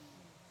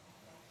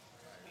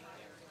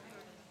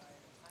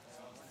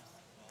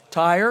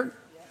 Tired?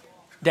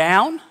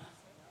 Down?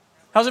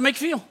 How does it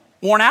make you feel?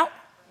 Worn out?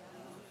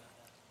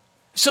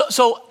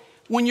 So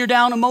when you're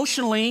down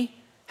emotionally,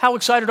 how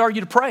excited are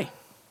you to pray?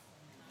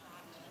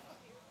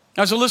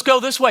 Now, so let's go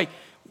this way.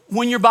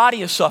 When your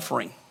body is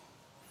suffering,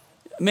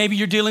 maybe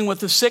you're dealing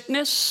with a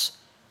sickness.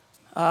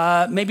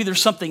 Maybe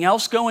there's something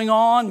else going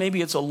on.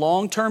 Maybe it's a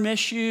long-term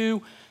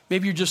issue.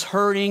 Maybe you're just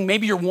hurting.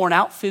 Maybe you're worn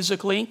out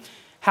physically.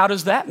 How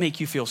does that make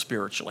you feel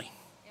spiritually?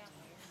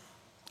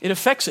 It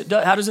affects it.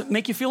 How does it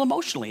make you feel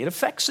emotionally? It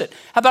affects it.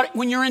 How about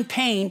when you're in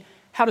pain?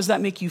 How does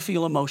that make you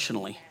feel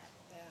emotionally?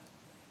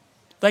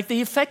 Like they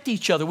affect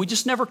each other. We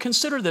just never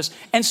consider this.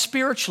 And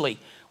spiritually,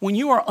 when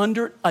you are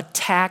under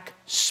attack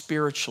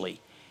spiritually,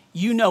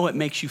 you know it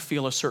makes you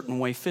feel a certain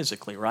way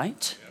physically,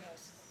 right?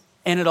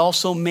 And it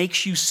also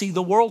makes you see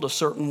the world a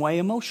certain way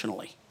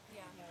emotionally.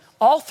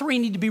 All three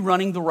need to be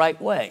running the right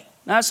way.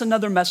 Now, that's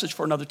another message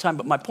for another time,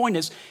 but my point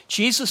is,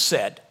 Jesus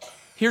said,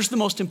 here's the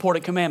most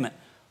important commandment.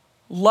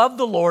 Love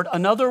the Lord.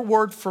 Another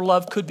word for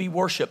love could be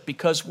worship,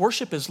 because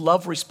worship is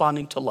love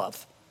responding to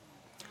love.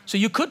 So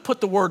you could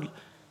put the word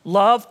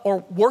love or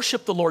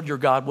worship the Lord your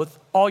God with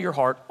all your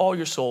heart, all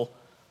your soul,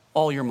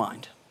 all your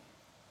mind.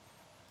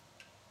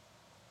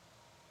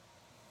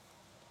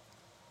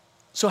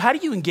 So how do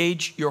you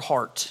engage your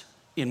heart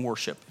in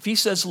worship? If he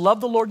says,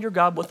 love the Lord your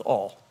God with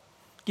all,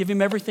 give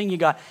him everything you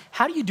got,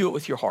 how do you do it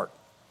with your heart?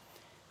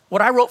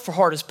 What I wrote for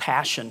heart is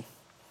passion.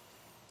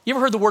 You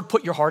ever heard the word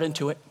put your heart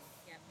into it?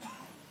 Yeah.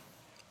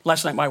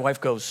 Last night my wife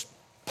goes,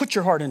 put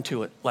your heart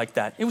into it like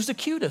that. It was the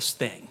cutest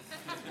thing.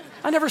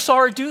 I never saw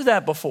her do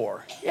that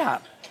before. Yeah,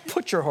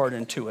 put your heart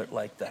into it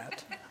like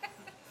that.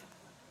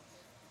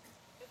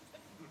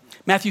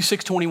 Matthew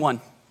 6:21.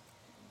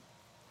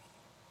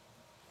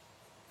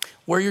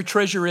 Where your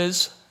treasure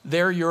is,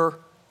 there your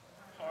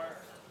heart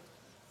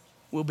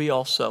will be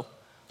also.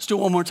 Let's do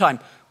it one more time.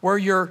 Where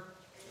your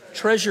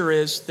treasure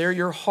is, there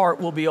your heart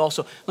will be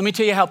also. Let me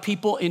tell you how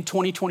people in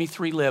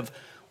 2023 live.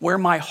 Where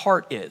my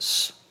heart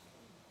is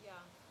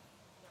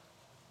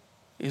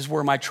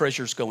where my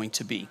treasure is going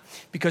to be.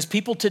 Because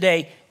people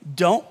today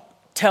don't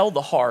tell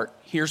the heart,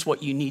 here's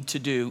what you need to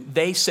do.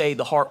 They say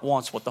the heart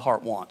wants what the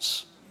heart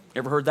wants.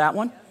 Ever heard that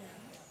one?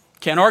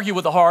 Can't argue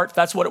with the heart. If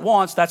that's what it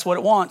wants, that's what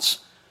it wants.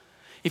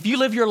 If you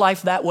live your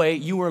life that way,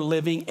 you are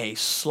living a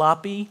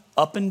sloppy,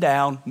 up and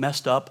down,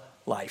 messed up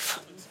life.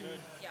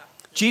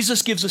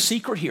 Jesus gives a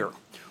secret here.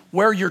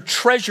 Where your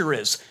treasure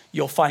is,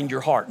 you'll find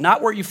your heart.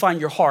 Not where you find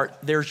your heart,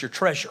 there's your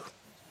treasure.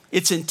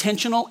 It's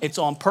intentional, it's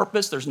on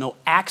purpose, there's no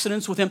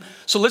accidents with him.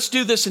 So let's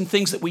do this in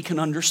things that we can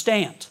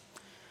understand.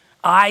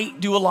 I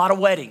do a lot of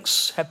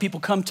weddings, have people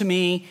come to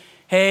me,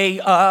 hey,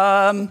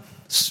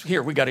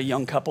 here, we got a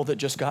young couple that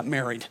just got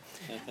married.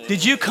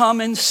 Did you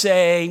come and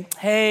say,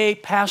 hey,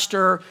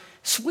 pastor,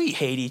 we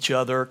hate each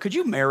other, could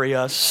you marry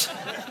us?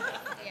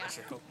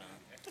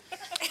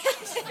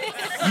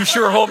 You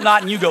sure hope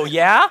not? And you go,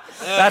 yeah?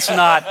 That's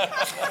not,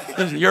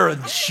 you're a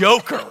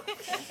joker.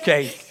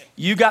 Okay,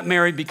 you got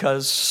married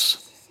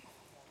because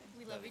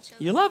We love each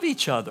other. you love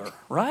each other,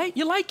 right?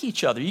 You like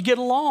each other. You get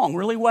along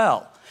really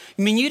well.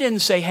 I mean, you didn't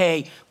say,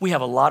 hey, we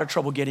have a lot of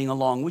trouble getting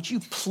along. Would you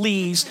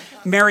please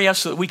marry us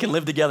so that we can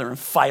live together and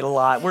fight a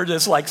lot? We're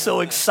just like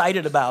so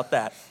excited about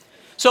that.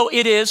 So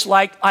it is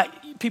like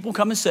people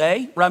come and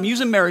say, I'm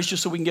using marriage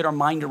just so we can get our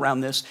mind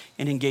around this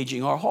and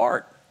engaging our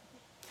heart.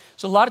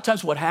 So a lot of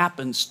times what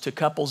happens to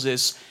couples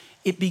is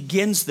it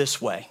begins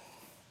this way.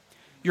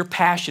 You're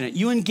passionate.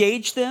 You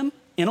engage them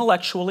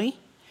intellectually,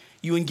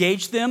 you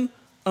engage them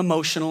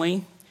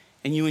emotionally,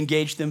 and you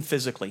engage them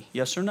physically.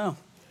 Yes or no?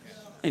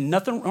 And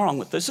nothing wrong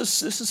with this.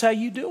 This is how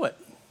you do it.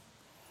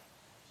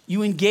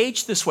 You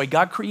engage this way.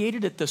 God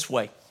created it this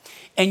way.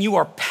 And you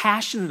are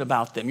passionate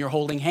about them. You're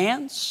holding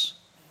hands.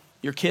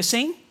 You're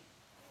kissing.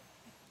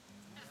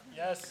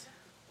 Yes.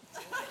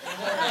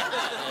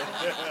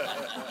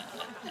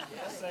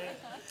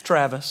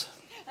 Travis,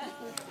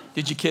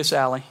 did you kiss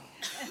Allie?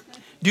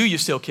 Do you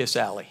still kiss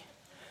Allie?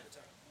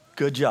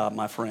 Good job,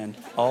 my friend.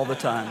 All the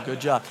time.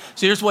 Good job.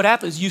 So here's what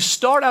happens. You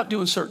start out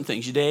doing certain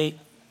things. You date.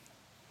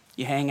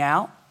 You hang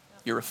out.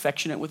 You're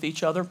affectionate with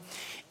each other.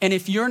 And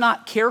if you're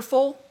not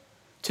careful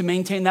to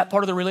maintain that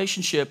part of the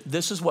relationship,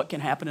 this is what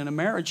can happen in a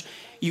marriage.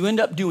 You end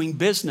up doing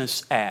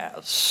business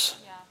as.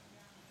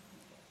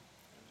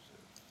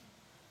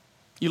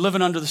 You're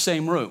living under the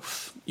same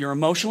roof. You're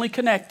emotionally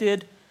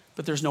connected,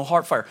 but there's no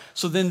heart fire.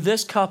 So then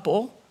this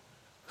couple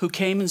who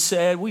came and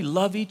said, we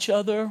love each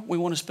other, we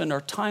want to spend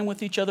our time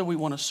with each other, we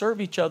want to serve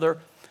each other,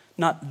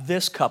 not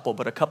this couple,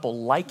 but a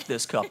couple like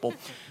this couple,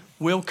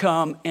 will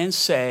come and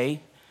say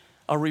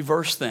a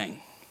reverse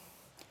thing.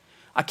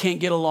 I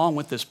can't get along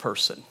with this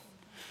person.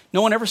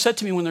 No one ever said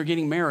to me when they're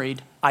getting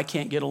married, I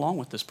can't get along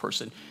with this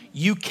person.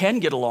 You can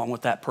get along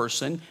with that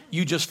person.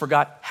 You just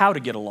forgot how to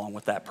get along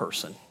with that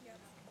person.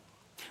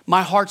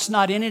 My heart's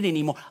not in it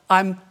anymore.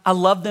 I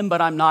love them,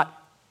 but I'm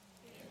not.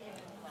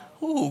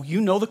 Ooh,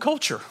 you know the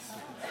culture.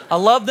 I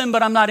love them,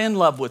 but I'm not in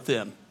love with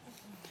them.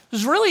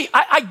 It's really,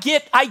 I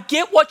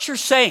get what you're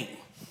saying.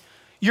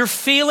 Your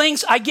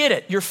feelings, I get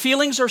it. Your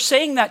feelings are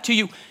saying that to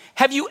you.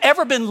 Have you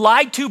ever been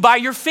lied to by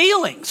your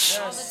feelings?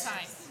 All the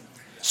time.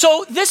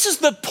 So this is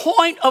the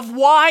point of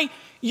why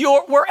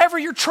wherever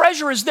your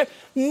treasure is there,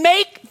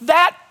 make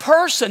that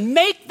person,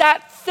 make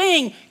that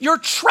thing your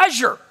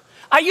treasure.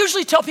 I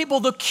usually tell people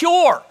the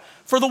cure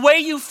for the way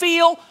you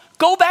feel,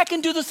 go back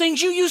and do the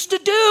things you used to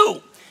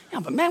do. Yeah,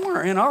 but man,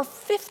 we're in our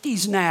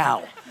 50s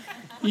now.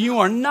 You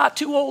are not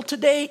too old to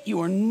date.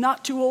 You are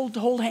not too old to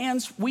hold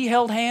hands. We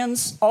held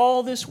hands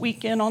all this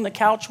weekend on the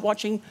couch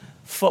watching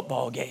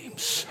football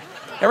games.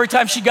 Every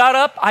time she got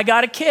up, I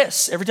got a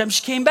kiss. Every time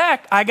she came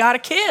back, I got a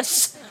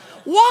kiss.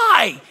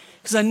 Why?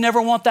 Because I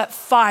never want that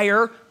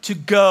fire to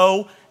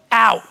go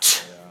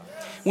out.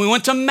 We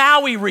went to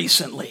Maui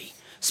recently.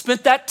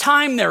 Spent that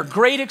time there,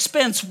 great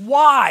expense.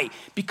 Why?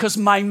 Because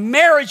my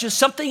marriage is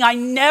something I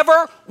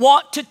never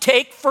want to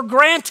take for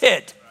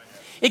granted.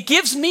 It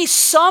gives me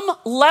some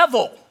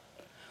level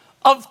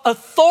of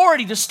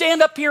authority to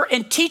stand up here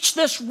and teach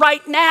this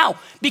right now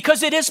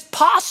because it is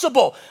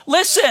possible.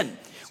 Listen,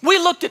 we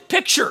looked at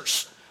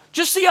pictures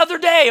just the other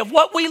day of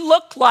what we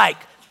looked like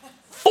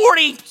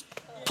 40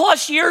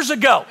 plus years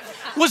ago.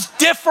 Was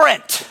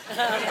different.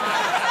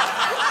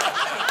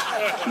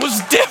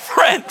 Was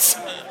different.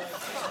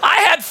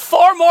 I had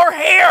far more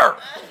hair.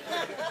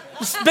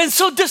 I've been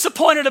so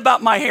disappointed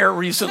about my hair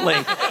recently.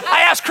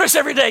 I ask Chris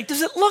every day,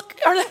 does it look,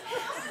 I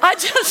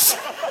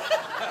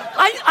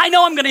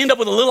know I'm going to end up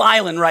with a little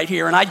island right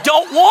here, and I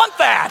don't want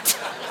that.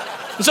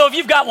 So if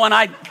you've got one,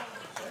 I'm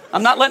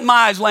not letting my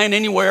eyes land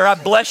anywhere. I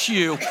bless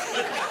you.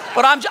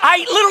 But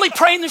I literally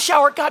pray in the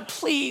shower, God,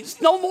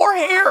 please, no more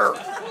hair.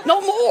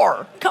 No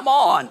more. Come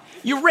on.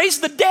 You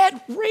raised the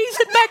dead, raise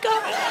it back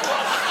up.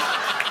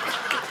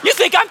 You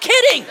think I'm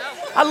kidding?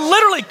 I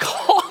literally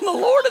call on the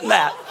Lord in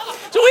that.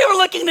 So we were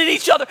looking at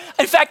each other.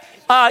 In fact,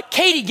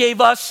 Katie gave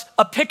us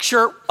a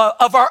picture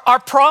of our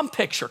prom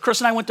picture.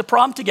 Chris and I went to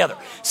prom together.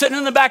 Sitting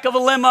in the back of a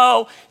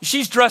limo.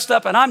 She's dressed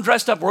up and I'm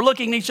dressed up. We're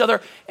looking at each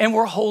other and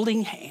we're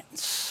holding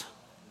hands.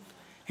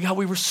 God,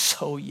 we were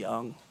so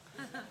young.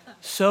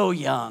 So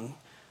young.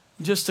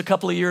 Just a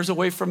couple of years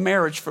away from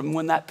marriage from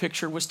when that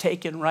picture was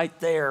taken right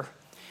there.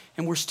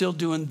 And we're still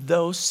doing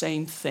those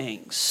same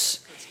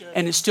things.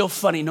 And it's still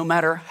funny. No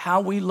matter how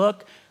we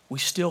look, we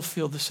still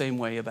feel the same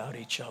way about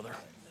each other.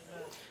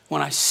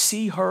 When I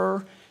see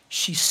her,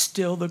 she's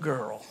still the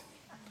girl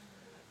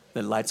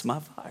that lights my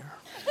fire.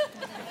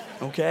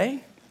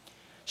 Okay?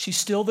 She's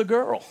still the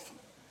girl.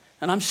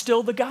 And I'm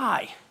still the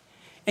guy.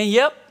 And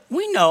yep,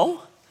 we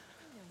know.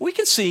 We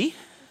can see.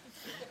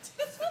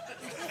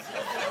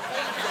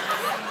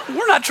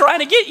 We're not trying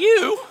to get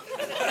you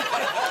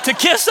to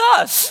kiss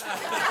us.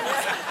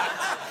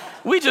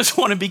 We just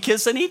want to be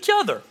kissing each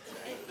other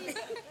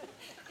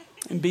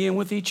and being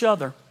with each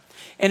other.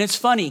 And it's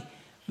funny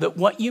that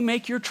what you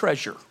make your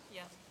treasure,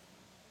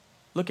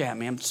 look at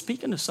me, I'm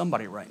speaking to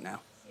somebody right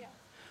now.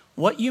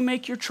 What you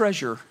make your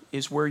treasure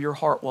is where your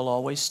heart will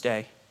always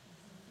stay.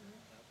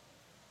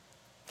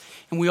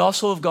 And we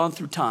also have gone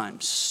through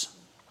times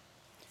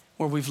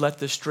where we've let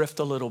this drift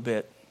a little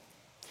bit.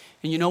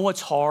 And you know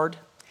what's hard?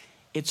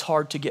 It's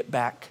hard to get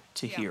back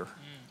to here.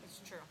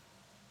 It's true.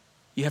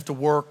 You have to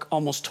work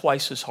almost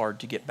twice as hard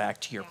to get back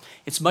to here.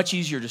 It's much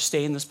easier to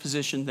stay in this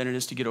position than it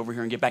is to get over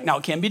here and get back. Now,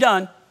 it can be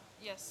done.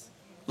 Yes.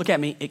 Look at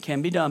me. It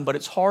can be done, but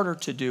it's harder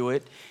to do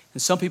it.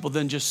 And some people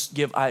then just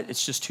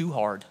it's just too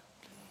hard.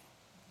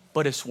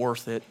 But it's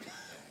worth it.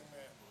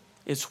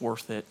 It's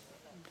worth it.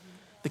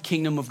 The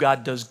kingdom of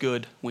God does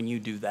good when you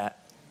do that.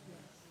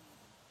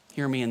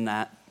 Hear me in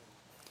that.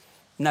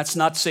 And that's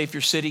not to say if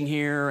you're sitting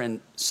here and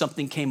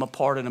something came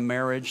apart in a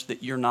marriage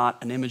that you're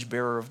not an image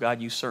bearer of God.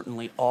 You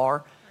certainly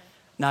are.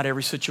 Not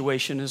every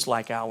situation is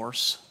like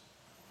ours.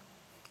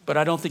 But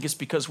I don't think it's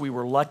because we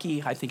were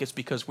lucky. I think it's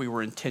because we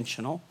were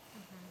intentional.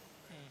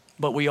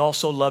 But we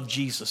also love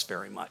Jesus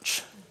very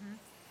much.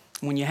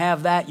 When you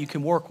have that, you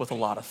can work with a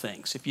lot of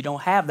things. If you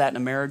don't have that in a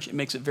marriage, it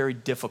makes it very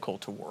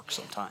difficult to work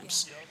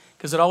sometimes.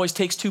 Because it always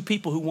takes two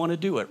people who want to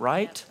do it,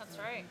 right? That's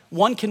right.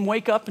 One can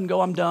wake up and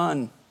go, I'm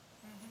done.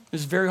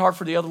 It's very hard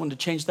for the other one to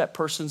change that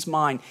person's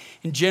mind.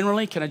 And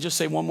generally, can I just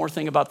say one more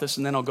thing about this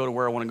and then I'll go to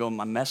where I want to go in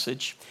my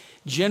message.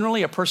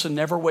 Generally, a person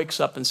never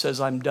wakes up and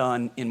says, I'm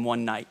done in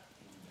one night.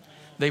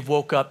 They've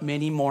woke up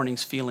many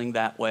mornings feeling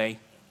that way.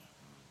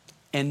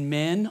 And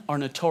men are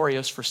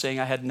notorious for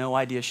saying, I had no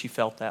idea she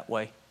felt that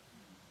way.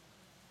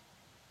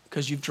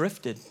 Because you've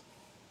drifted.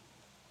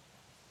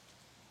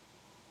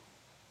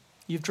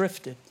 You've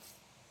drifted.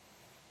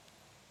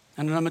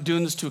 And I'm not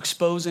doing this to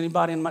expose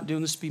anybody. I'm not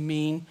doing this to be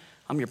mean.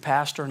 I'm your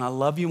pastor and I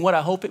love you. And what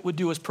I hope it would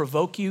do is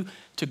provoke you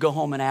to go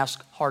home and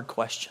ask hard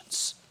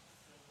questions.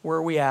 Where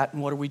are we at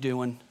and what are we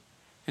doing?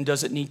 And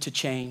does it need to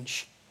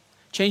change?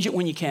 Change it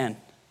when you can.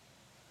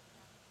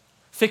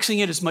 Fixing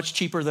it is much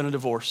cheaper than a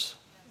divorce.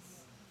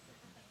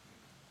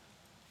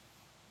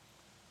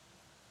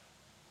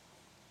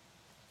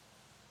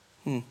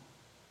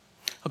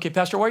 Okay,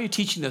 Pastor, why are you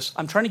teaching this?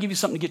 I'm trying to give you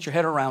something to get your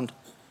head around.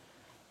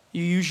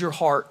 You use your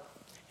heart.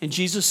 And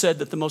Jesus said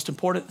that the most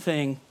important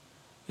thing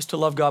is to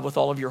love God with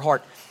all of your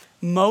heart.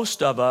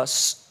 Most of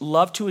us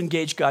love to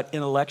engage God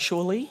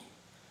intellectually,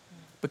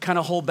 but kind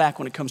of hold back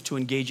when it comes to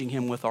engaging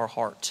him with our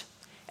heart.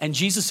 And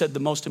Jesus said the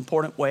most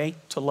important way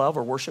to love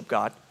or worship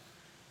God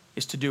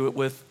is to do it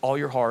with all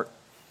your heart,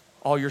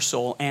 all your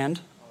soul, and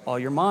all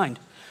your mind.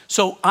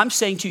 So I'm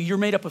saying to you, you're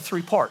made up of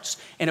three parts.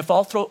 And if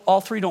all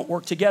three don't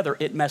work together,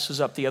 it messes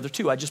up the other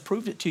two. I just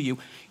proved it to you.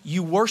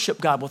 You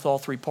worship God with all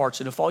three parts.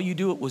 And if all you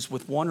do it was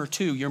with one or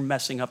two, you're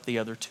messing up the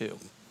other two.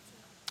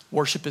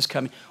 Worship is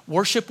coming.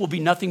 Worship will be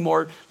nothing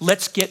more.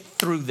 Let's get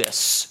through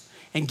this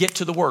and get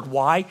to the word.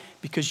 Why?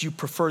 Because you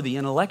prefer the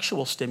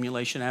intellectual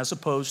stimulation as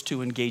opposed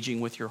to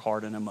engaging with your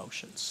heart and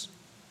emotions.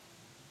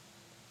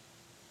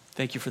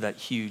 Thank you for that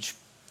huge.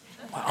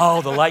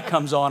 Oh, the light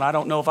comes on. I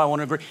don't know if I want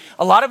to agree.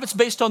 A lot of it's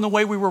based on the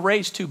way we were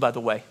raised too, by the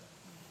way.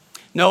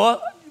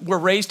 Noah, we're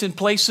raised in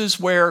places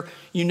where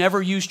you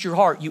never used your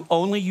heart. You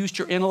only used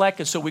your intellect.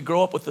 And so we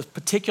grow up with a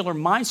particular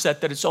mindset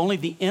that it's only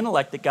the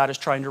intellect that God is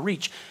trying to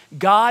reach.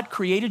 God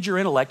created your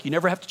intellect. You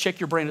never have to check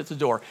your brain at the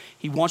door.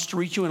 He wants to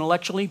reach you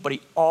intellectually, but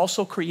he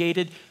also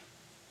created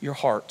your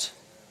heart.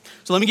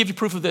 So let me give you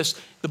proof of this.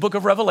 The book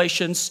of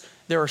Revelations,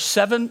 there are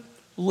 7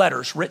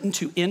 letters written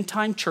to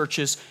end-time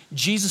churches.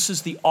 Jesus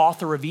is the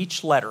author of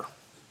each letter.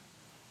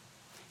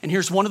 And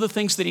here's one of the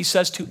things that he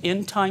says to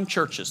end-time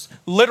churches.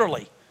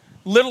 Literally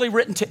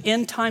written to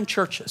end-time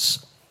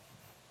churches.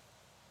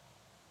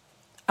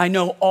 I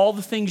know all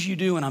the things you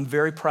do, and I'm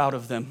very proud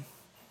of them.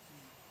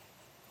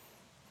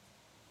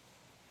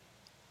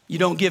 You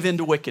don't give in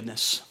to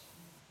wickedness.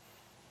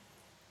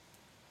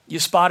 You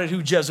spotted who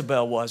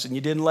Jezebel was, and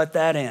you didn't let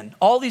that in.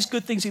 All these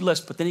good things he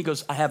lists, but then he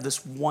goes, I have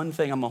this one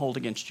thing I'm going to hold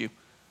against you.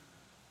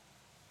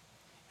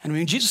 And I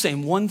mean, Jesus is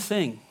saying one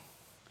thing.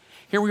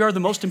 Here we are,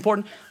 the most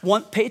important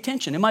one. Pay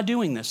attention. Am I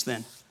doing this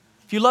then?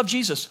 If you love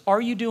Jesus,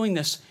 are you doing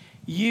this?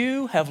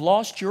 You have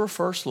lost your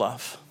first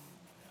love.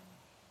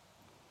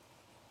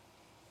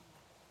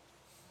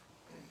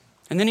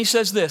 And then he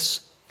says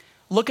this,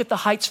 look at the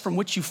heights from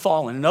which you've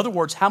fallen. In other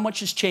words, how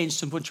much has changed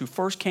since when you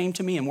first came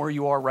to me and where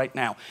you are right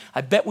now.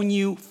 I bet when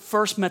you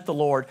first met the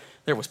Lord,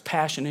 there was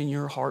passion in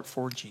your heart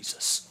for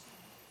Jesus.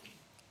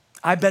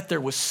 I bet there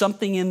was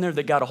something in there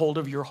that got a hold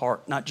of your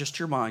heart, not just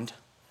your mind.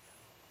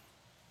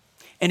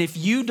 And if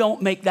you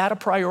don't make that a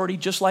priority,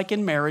 just like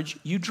in marriage,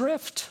 you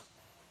drift.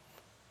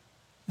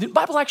 The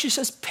Bible actually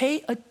says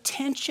pay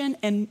attention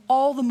and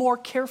all the more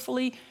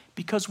carefully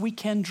because we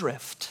can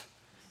drift.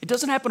 It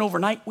doesn't happen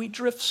overnight. We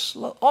drift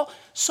slow,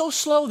 so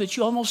slow that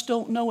you almost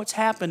don't know what's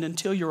happened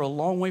until you're a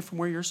long way from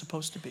where you're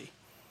supposed to be.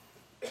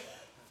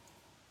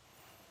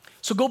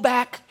 So go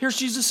back. Here's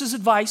Jesus'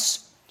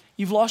 advice.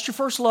 You've lost your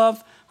first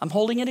love. I'm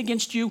holding it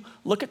against you.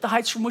 Look at the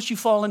heights from which you've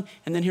fallen.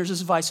 And then here's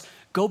his advice.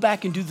 Go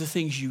back and do the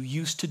things you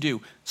used to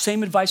do.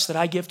 Same advice that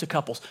I give to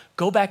couples.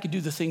 Go back and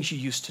do the things you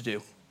used to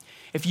do.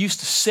 If you used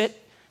to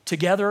sit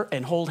together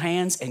and hold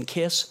hands and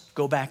kiss,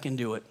 go back and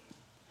do it.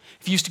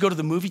 If you used to go to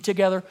the movie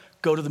together,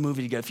 go to the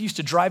movie together. If you used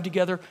to drive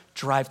together,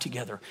 drive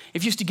together.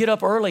 If you used to get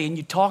up early and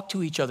you talk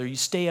to each other, you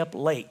stay up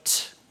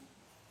late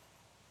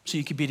so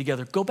you could be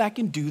together. Go back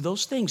and do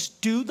those things.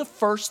 Do the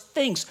first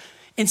things.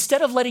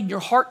 Instead of letting your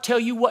heart tell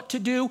you what to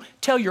do,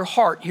 tell your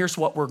heart, here's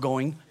what we're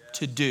going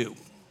to do.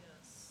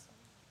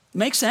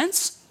 Make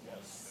sense?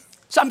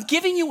 So I'm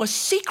giving you a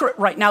secret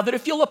right now that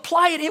if you'll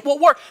apply it, it will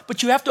work.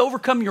 But you have to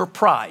overcome your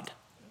pride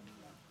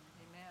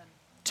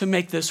to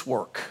make this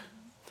work.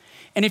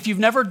 And if you've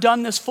never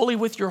done this fully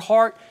with your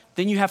heart,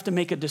 then you have to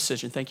make a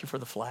decision. Thank you for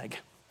the flag.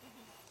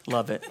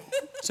 Love it.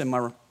 It's in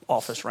my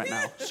office right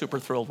now. Super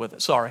thrilled with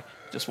it. Sorry,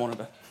 just wanted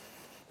to.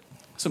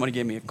 Somebody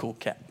gave me a cool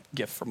cat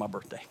gift for my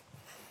birthday.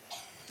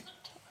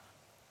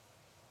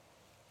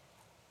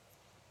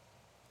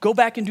 Go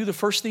back and do the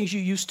first things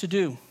you used to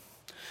do.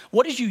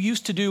 What did you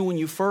used to do when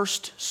you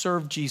first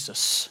served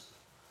Jesus?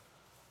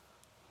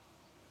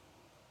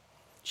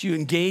 Did you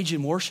engage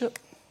in worship?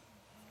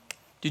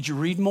 Did you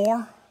read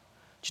more?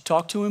 Did you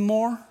talk to him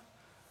more?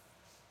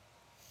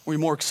 Were you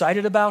more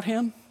excited about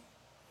him?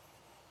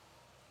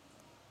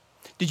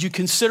 Did you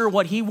consider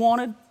what he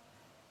wanted?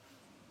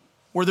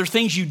 Were there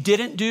things you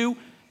didn't do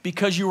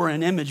because you were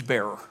an image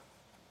bearer?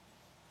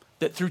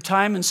 That through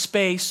time and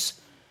space,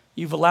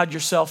 you've allowed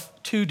yourself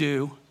to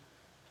do.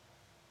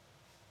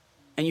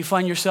 And you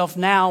find yourself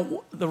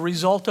now, the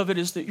result of it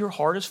is that your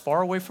heart is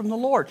far away from the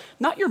Lord,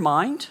 not your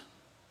mind.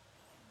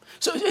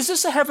 So is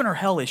this a heaven or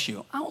hell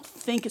issue? I don't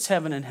think it's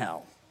heaven and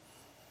hell.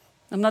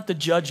 I'm not the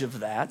judge of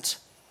that.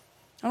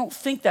 I don't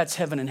think that's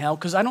heaven and hell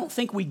because I don't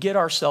think we get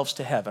ourselves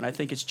to heaven. I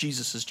think it's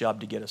Jesus' job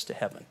to get us to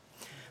heaven.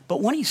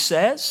 But when he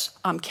says,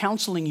 I'm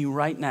counseling you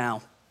right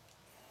now,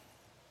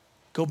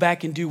 go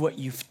back and do what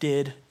you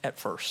did at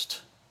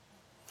first.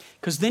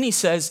 Because then he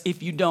says,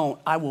 if you don't,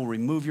 I will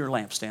remove your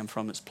lampstand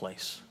from its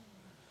place.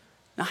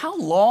 Now, how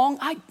long?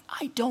 I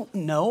don't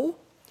know.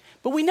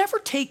 But we never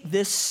take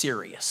this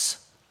serious.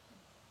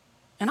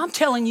 And I'm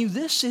telling you,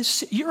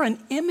 you're an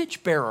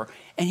image bearer,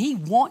 and he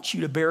wants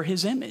you to bear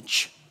his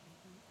image.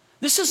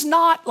 This is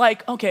not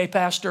like, okay,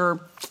 Pastor,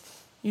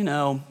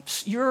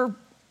 you're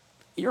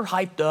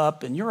hyped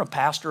up and you're a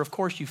pastor. Of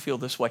course you feel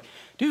this way.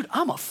 Dude,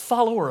 I'm a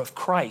follower of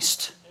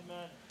Christ.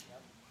 Amen.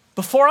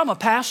 Before I'm a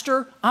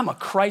pastor, I'm a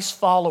Christ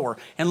follower.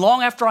 And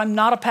long after I'm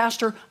not a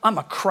pastor, I'm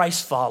a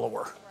Christ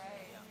follower. Right.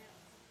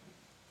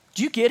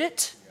 Do you get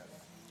it?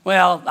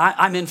 Well,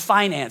 I'm in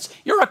finance.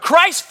 You're a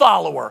Christ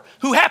follower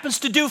who happens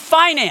to do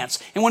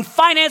finance. And when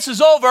finance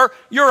is over,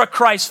 you're a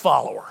Christ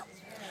follower.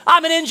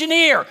 I'm an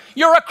engineer.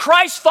 You're a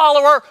Christ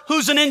follower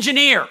who's an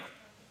engineer.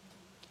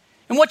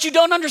 And what you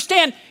don't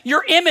understand,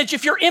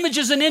 if your image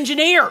is an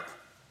engineer,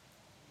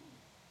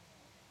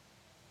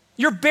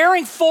 you're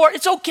bearing forth.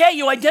 It's okay,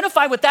 you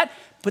identify with that,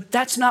 but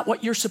that's not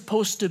what you're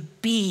supposed to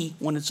be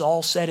when it's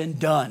all said and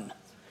done.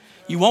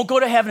 You won't go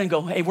to heaven and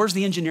go, hey, where's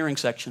the engineering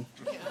section?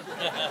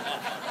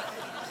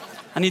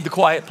 I need the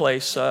quiet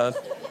place.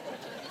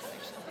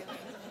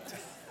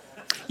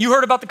 You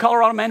heard about the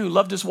Colorado man who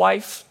loved his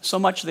wife so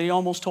much that he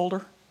almost told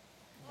her?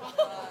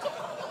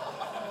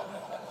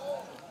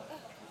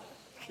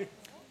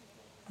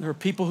 There are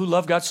people who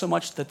love God so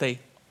much that they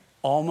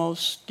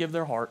almost give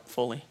their heart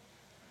fully,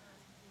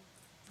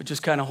 but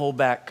just kind of hold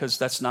back because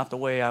that's not the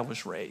way I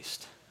was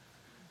raised.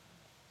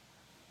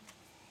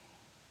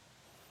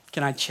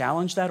 Can I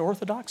challenge that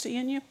orthodoxy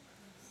in you?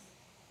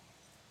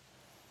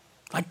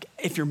 Like,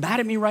 if you're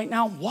mad at me right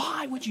now,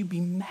 why would you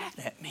be mad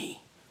at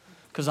me?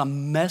 Because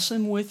I'm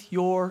messing with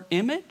your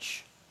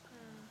image?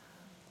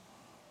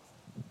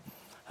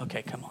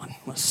 Okay, come on.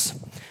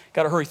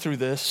 Got to hurry through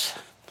this.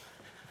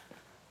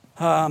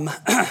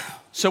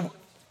 So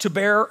to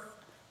bear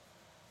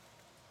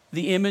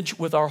the image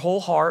with our whole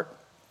heart,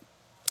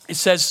 it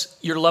says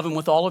you're loving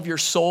with all of your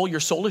soul. Your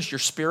soul is your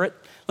spirit.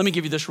 Let me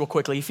give you this real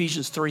quickly.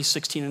 Ephesians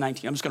 3:16 and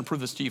 19. I'm just going to prove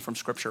this to you from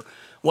Scripture,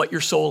 what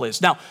your soul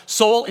is. Now,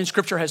 soul in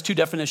Scripture has two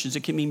definitions.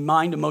 It can mean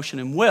mind, emotion,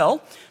 and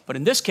will. But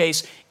in this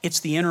case,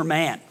 it's the inner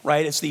man,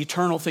 right? It's the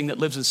eternal thing that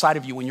lives inside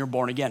of you when you're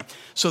born again.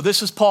 So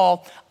this is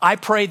Paul. I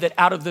pray that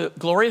out of his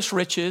glorious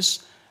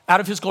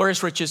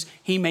riches,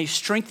 he may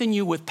strengthen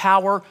you with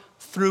power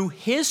through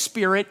his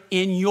Spirit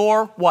in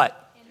your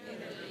what?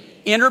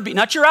 Inner being.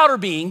 Not your outer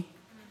being,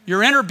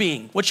 your inner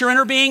being. What's your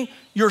inner being?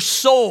 Your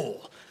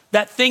soul.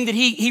 That thing that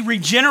he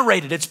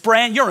regenerated. It's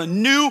you're a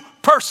new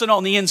person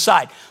on the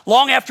inside.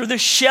 Long after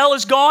this shell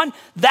is gone,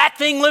 that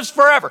thing lives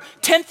forever.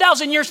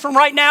 10,000 years from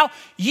right now,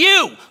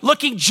 you,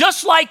 looking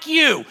just like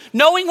you,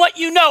 knowing what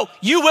you know,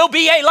 you will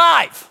be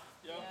alive.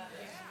 Yeah.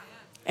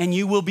 And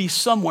you will be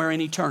somewhere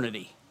in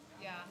eternity.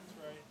 Yeah.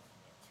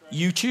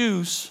 You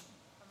choose.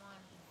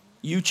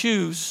 You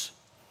choose.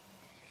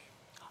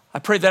 I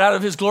pray that out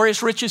of his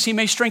glorious riches, he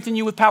may strengthen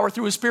you with power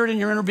through his Spirit in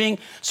your inner being,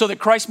 so that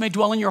Christ may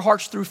dwell in your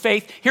hearts through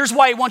faith. Here's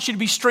why he wants you to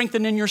be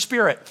strengthened in your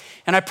spirit.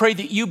 And I pray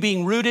that you,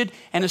 being rooted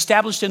and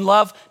established in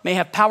love, may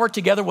have power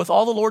together with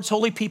all the Lord's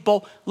holy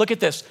people, look at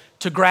this,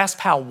 to grasp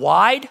how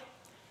wide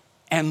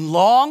and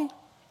long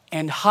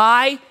and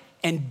high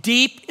and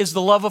deep is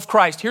the love of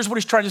Christ. Here's what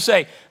he's trying to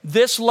say.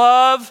 This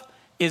love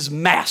is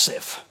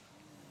massive.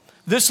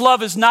 This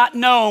love is not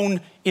known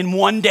in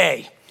one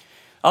day.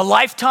 A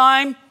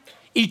lifetime,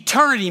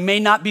 eternity may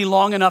not be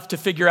long enough to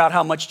figure out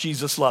how much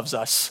Jesus loves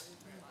us.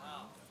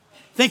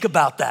 Think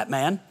about that,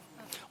 man.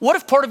 What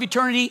if part of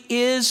eternity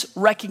is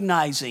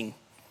recognizing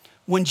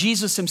when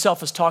Jesus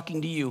himself is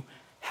talking to you,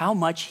 how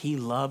much he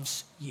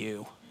loves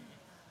you?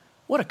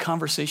 What a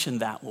conversation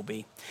that will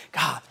be.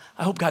 God,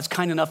 I hope God's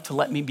kind enough to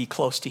let me be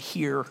close to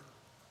hear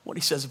what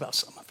he says about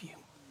some of you.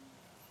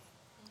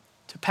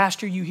 To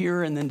pastor you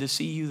here and then to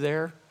see you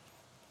there,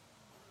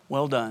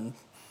 well done.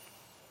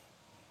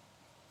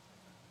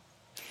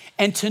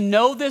 And to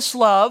know this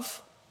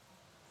love,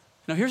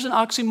 now here's an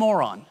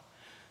oxymoron.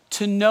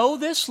 To know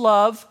this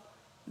love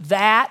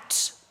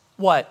that,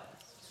 what?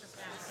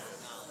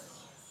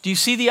 Do you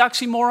see the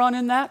oxymoron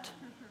in that?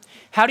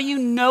 How do you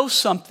know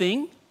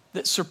something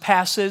that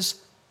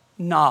surpasses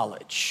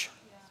knowledge?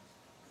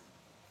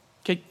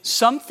 Okay,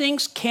 some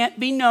things can't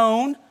be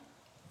known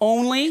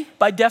only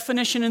by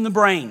definition in the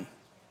brain.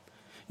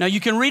 Now, you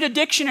can read a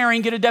dictionary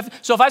and get a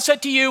definition. So if I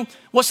said to you,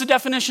 what's the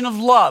definition of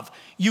love?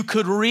 You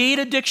could read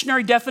a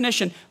dictionary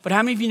definition, but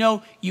how many of you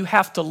know you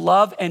have to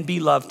love and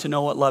be loved to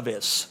know what love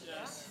is?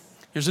 Yes.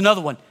 Here's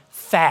another one,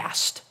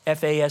 fast,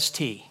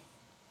 F-A-S-T.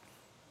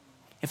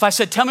 If I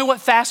said, tell me what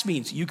fast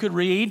means, you could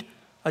read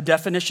a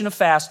definition of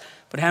fast,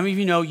 but how many of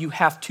you know you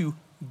have to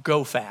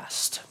go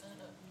fast?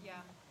 Yeah.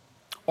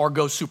 Or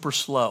go super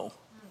slow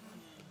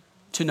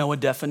to know a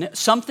definition?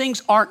 Some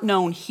things aren't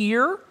known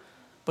here,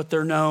 but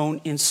they're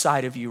known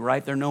inside of you,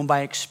 right? They're known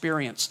by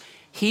experience.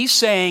 He's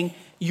saying,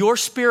 your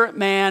spirit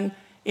man,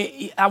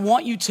 I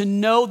want you to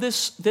know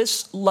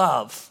this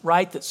love,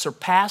 right, that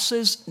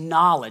surpasses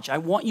knowledge. I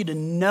want you to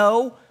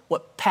know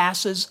what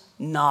passes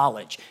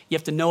knowledge. You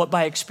have to know it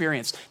by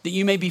experience, that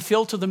you may be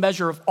filled to the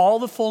measure of all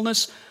the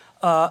fullness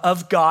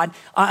of God.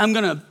 I'm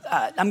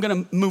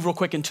gonna move real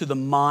quick into the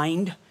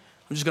mind.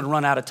 I'm just gonna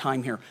run out of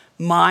time here.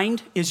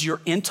 Mind is your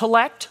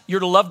intellect. You're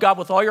to love God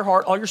with all your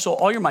heart, all your soul,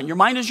 all your mind. Your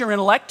mind is your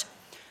intellect.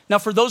 Now,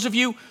 for those of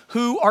you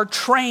who are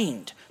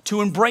trained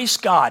to embrace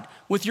God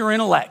with your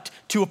intellect,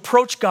 to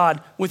approach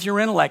God with your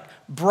intellect,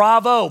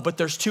 bravo, but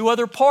there's two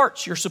other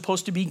parts you're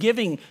supposed to be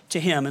giving to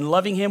him and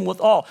loving him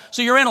with all.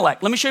 So your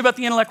intellect, let me show you about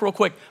the intellect real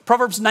quick.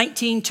 Proverbs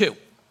 19:2.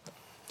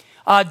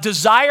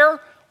 Desire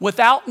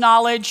without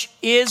knowledge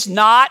is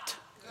not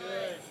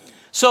good.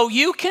 So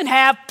you can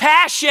have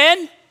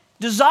passion,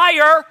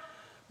 desire,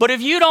 but if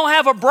you don't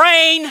have a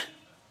brain,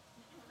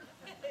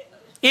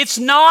 it's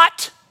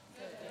not.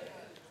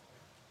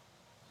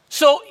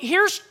 So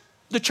here's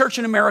the church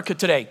in America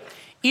today.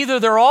 Either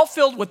they're all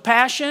filled with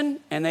passion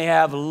and they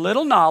have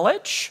little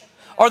knowledge,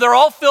 or they're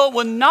all filled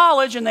with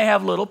knowledge and they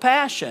have little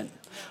passion.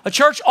 A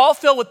church all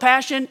filled with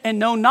passion and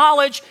no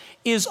knowledge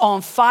is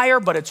on fire,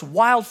 but it's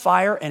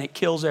wildfire and it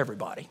kills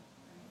everybody.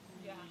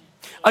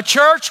 A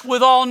church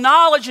with all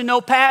knowledge and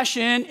no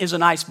passion is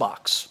an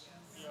icebox.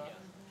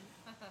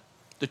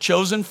 The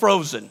chosen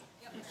frozen.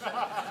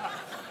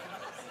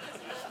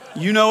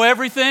 You know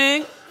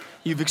everything.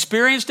 You've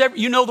experienced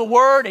you know the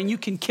word, and you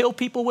can kill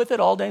people with it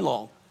all day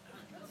long.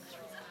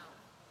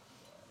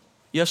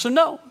 Yes or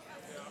no?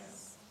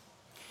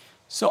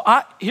 So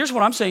here's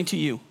what I'm saying to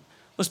you.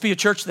 Let's be a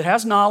church that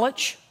has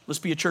knowledge. Let's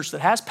be a church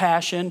that has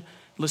passion.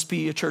 Let's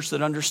be a church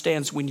that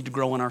understands we need to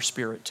grow in our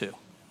spirit too.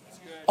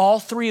 All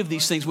three of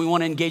these things we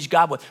want to engage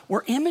God with.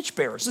 We're image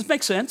bearers. Does this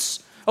make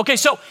sense? Okay,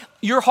 so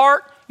your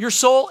heart, your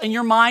soul, and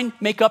your mind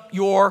make up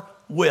your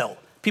will.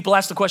 People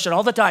ask the question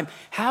all the time,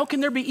 how can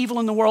there be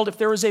evil in the world if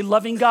there is a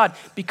loving God?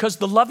 Because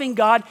the loving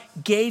God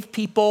gave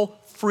people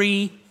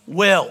free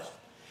will.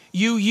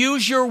 You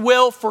use your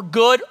will for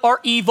good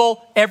or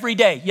evil every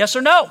day. Yes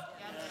or no?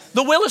 Yes.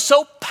 The will is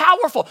so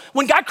powerful.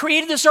 When God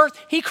created this earth,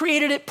 he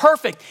created it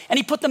perfect. And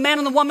he put the man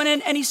and the woman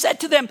in, and he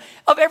said to them,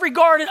 of every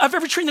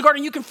tree in the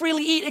garden you can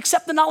freely eat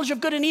except the knowledge of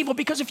good and evil.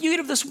 Because if you eat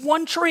of this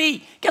one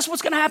tree, guess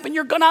what's going to happen?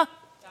 You're going to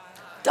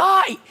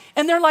die.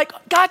 And they're like,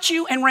 got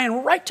you, and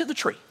ran right to the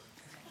tree.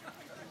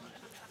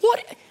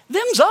 What?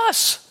 Them's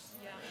us.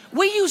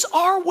 We use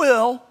our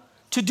will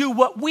to do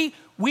what we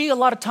a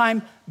lot of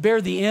time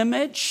bear the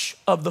image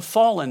of the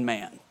fallen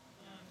man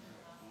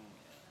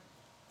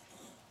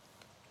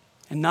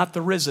and not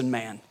the risen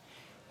man.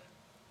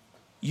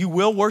 You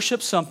will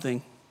worship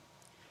something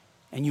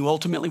and you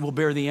ultimately will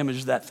bear the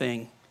image of that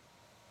thing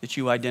that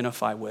you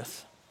identify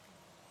with.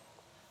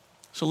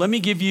 So let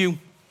me give you,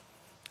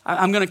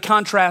 I'm going to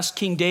contrast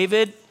King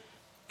David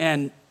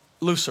and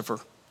Lucifer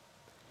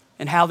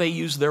and how they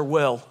use their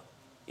will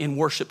in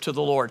worship to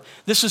the Lord.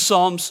 This is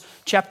Psalms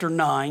chapter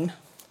 9,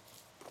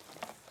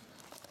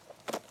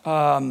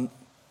 1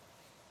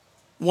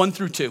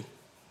 through 2.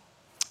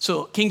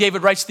 So King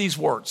David writes these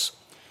words.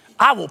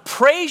 I will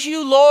praise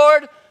you,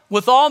 Lord,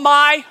 with all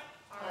my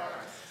heart.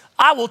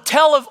 I will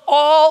tell of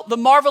all the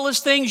marvelous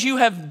things you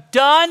have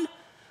done.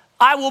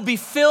 I will be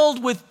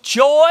filled with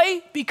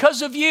joy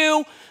because of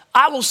you.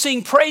 I will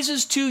sing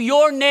praises to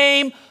your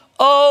name,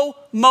 O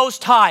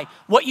Most High.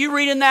 What you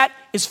read in that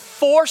is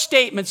 4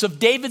 statements of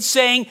David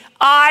saying,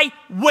 I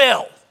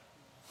will.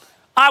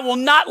 I will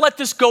not let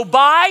this go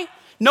by.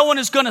 No one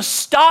is going to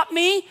stop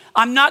me.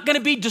 I'm not going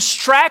to be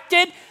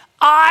distracted.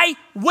 I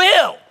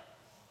will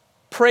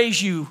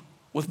praise you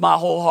with my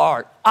whole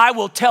heart. I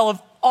will tell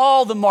of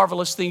all the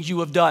marvelous things you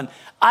have done.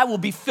 I will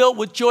be filled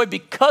with joy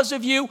because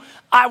of you.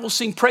 I will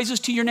sing praises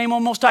to your name, O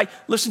Most High.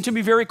 Listen to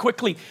me very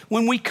quickly.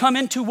 When we come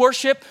into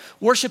worship,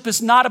 worship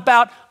is not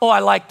about, oh, I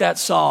like that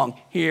song.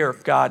 Here,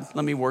 God,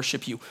 let me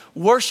worship you.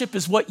 Worship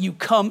is what you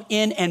come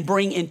in and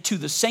bring into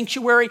the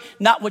sanctuary,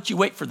 not what you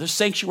wait for the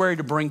sanctuary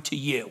to bring to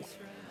you.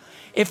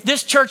 If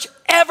this church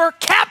ever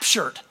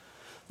captured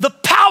the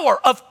power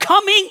of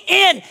coming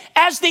in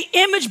as the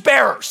image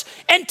bearers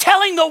and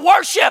telling the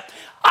worship,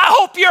 I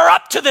hope you're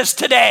up to this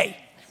today.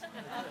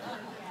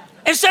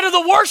 Instead of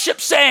the worship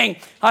saying,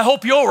 I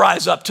hope you'll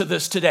rise up to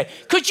this today.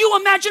 Could you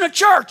imagine a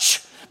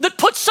church that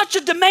puts such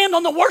a demand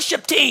on the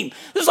worship team?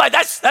 It's like,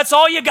 that's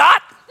all you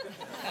got?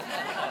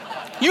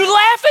 You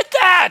laugh at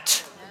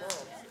that.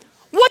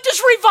 What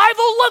does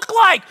revival look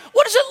like?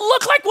 What does it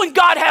look like when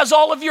God has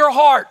all of your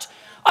heart?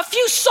 A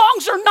few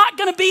songs are not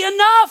going to be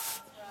enough.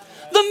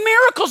 The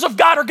miracles of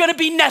God are going to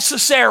be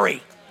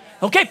necessary.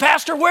 Okay,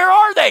 Pastor, where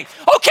are they?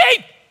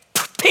 Okay,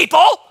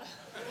 people,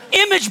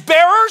 image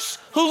bearers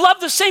who love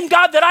the same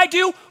God that I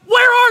do,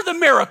 where are the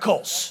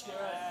miracles?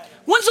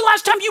 When's the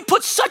last time you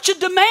put such a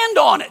demand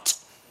on it?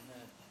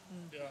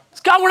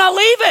 God, we're not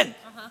leaving.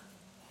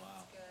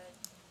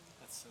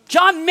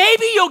 John,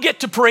 maybe you'll get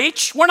to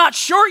preach. We're not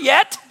sure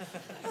yet.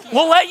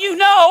 We'll let you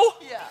know.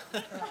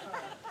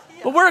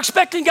 But we're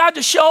expecting God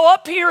to show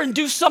up here and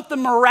do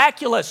something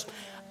miraculous.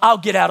 I'll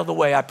get out of the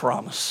way, I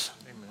promise.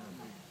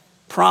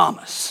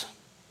 Promise.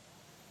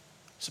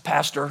 So,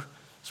 Pastor,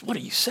 what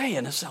are you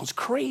saying? This sounds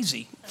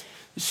crazy.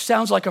 It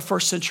sounds like a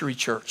first century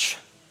church.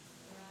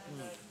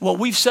 What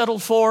we've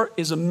settled for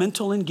is a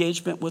mental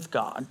engagement with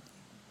God.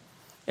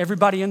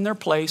 Everybody in their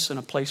place and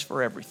a place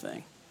for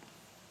everything.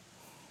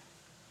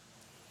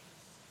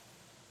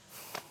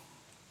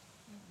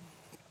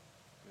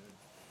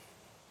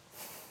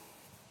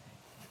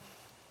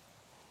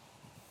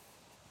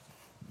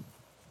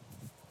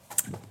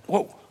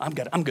 Whoa, I'm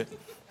good.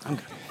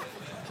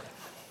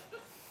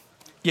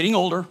 Getting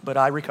older, but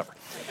I recover.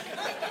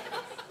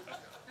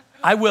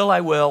 I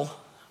will.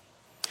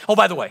 Oh,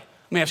 by the way,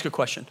 let me ask you a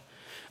question.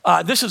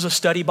 This is a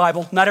study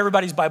Bible. Not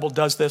everybody's Bible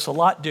does this. A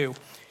lot do.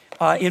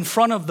 In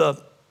front of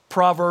the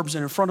Proverbs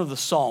and in front of the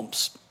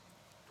Psalms.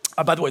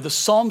 By the way, the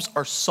Psalms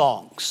are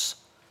songs.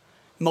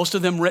 Most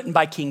of them written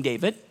by King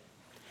David.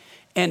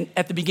 And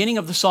at the beginning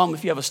of the Psalm,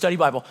 if you have a study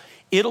Bible,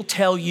 it'll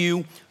tell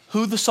you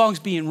who the song's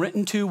being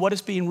written to, what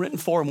it's being written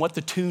for, and what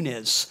the tune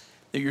is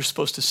that you're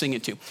supposed to sing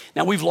it to.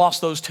 Now, we've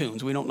lost those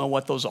tunes. We don't know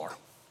what those are.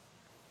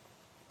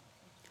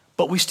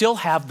 But we still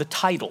have the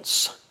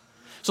titles.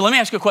 So let me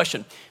ask you a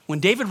question. When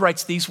David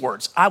writes these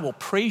words, I will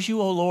praise you,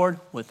 O Lord,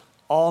 with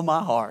all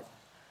my heart.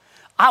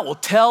 I will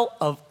tell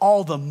of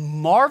all the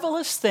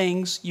marvelous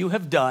things you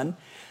have done.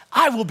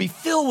 I will be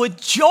filled with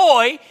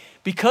joy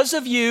because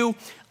of you.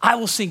 I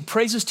will sing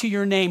praises to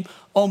your name,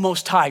 O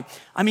Most High.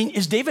 I mean,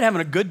 is David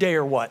having a good day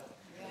or what?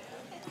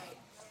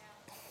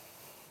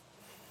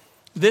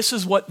 This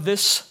is what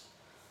this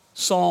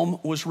psalm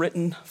was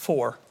written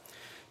for.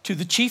 To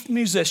the chief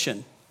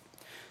musician,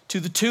 to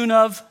the tune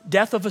of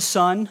Death of a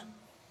Son,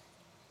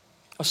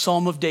 a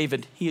psalm of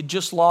David. He had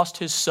just lost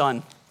his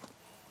son.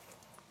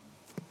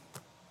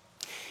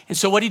 And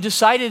so what he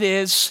decided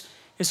is,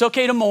 it's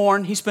okay to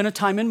mourn. He spent a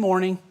time in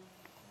mourning.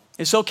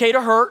 It's okay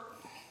to hurt.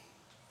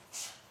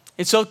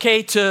 It's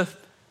okay to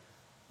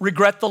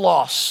regret the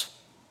loss.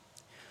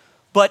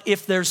 But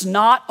if there's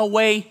not a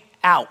way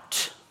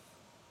out,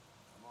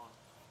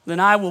 then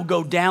I will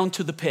go down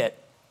to the pit.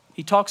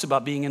 He talks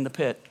about being in the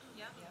pit.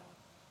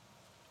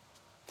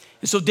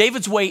 And so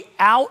David's way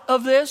out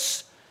of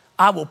this,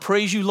 I will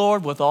praise you,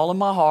 Lord, with all of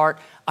my heart.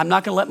 I'm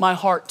not going to let my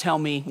heart tell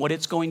me what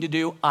it's going to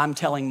do. I'm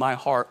telling my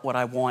heart what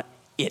I want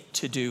it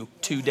to do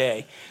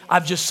today.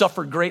 I've just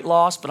suffered great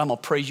loss, but I'm going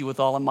to praise you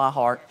with all of my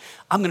heart.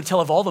 I'm going to tell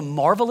of all the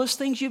marvelous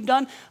things you've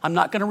done. I'm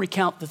not going to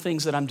recount the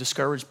things that I'm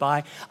discouraged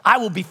by. I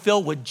will be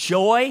filled with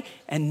joy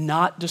and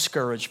not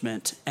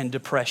discouragement and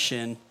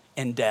depression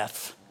and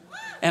death.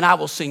 And I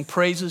will sing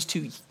praises to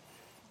you.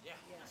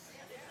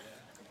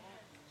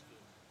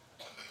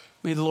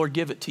 May the Lord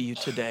give it to you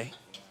today.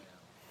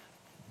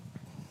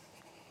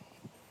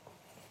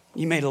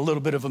 You made a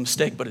little bit of a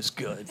mistake, but it's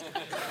good.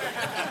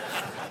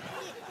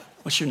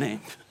 What's your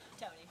name?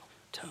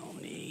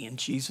 Tony, in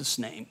Jesus'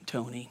 name.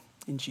 Tony,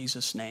 in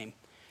Jesus' name.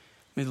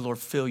 May the Lord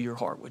fill your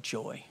heart with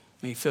joy.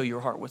 May He fill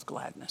your heart with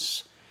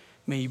gladness.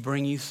 May He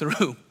bring you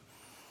through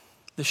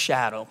the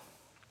shadow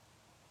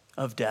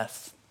of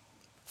death,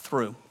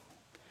 through,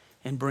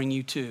 and bring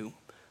you to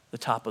the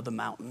top of the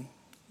mountain.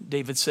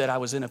 David said, I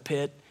was in a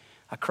pit.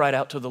 I cried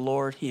out to the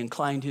Lord. He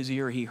inclined his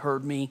ear. He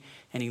heard me,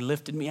 and he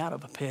lifted me out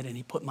of a pit, and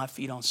he put my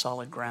feet on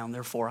solid ground.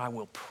 Therefore, I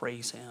will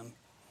praise him.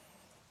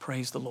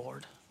 Praise the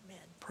Lord. Amen.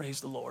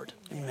 Praise the Lord.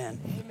 Amen.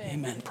 Amen.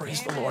 Amen.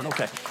 Praise the Lord.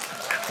 Okay.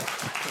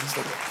 Praise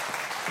the Lord.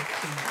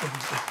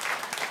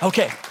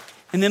 Okay.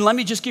 And then let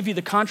me just give you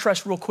the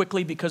contrast real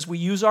quickly, because we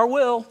use our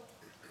will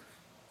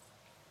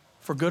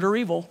for good or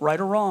evil, right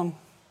or wrong.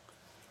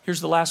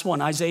 Here's the last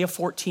one, Isaiah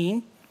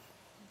 14.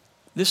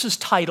 This is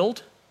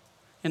titled,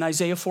 in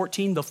Isaiah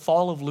 14, The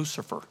Fall of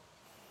Lucifer.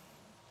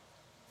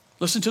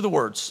 Listen to the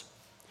words.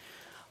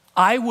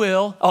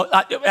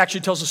 Actually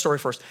tells the story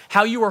first.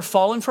 How you are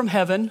fallen from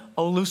heaven,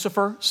 O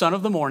Lucifer, son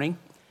of the morning.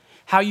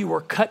 How you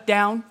were cut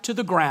down to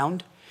the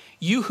ground,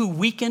 you who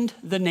weakened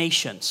the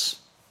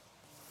nations.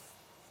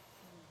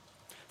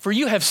 For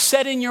you have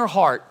said in your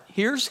heart,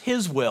 here's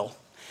his will,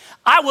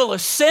 I will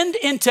ascend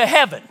into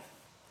heaven.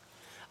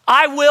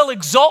 I will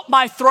exalt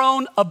my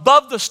throne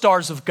above the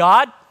stars of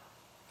God.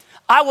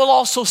 I will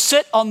also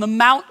sit on the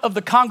mount of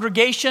the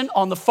congregation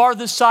on the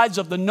farthest sides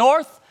of the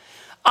north.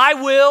 I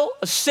will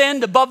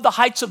ascend above the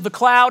heights of the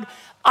cloud.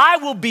 I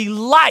will be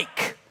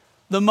like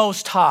the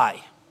Most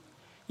High.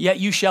 Yet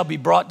you shall be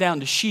brought down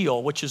to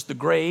Sheol, which is the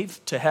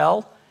grave, to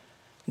hell,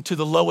 and to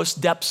the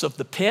lowest depths of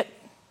the pit.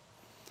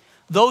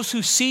 Those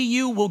who see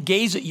you will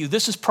gaze at you.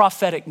 This is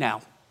prophetic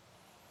now.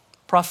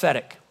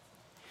 Prophetic.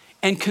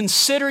 And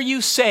consider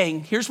you,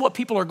 saying, here's what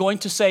people are going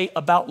to say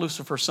about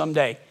Lucifer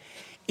someday.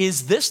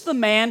 Is this the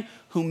man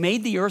who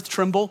made the earth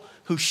tremble,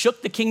 who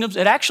shook the kingdoms?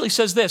 It actually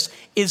says this,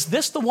 is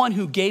this the one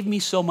who gave me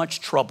so much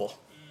trouble?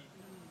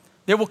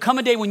 There will come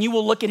a day when you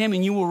will look at him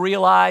and you will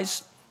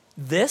realize,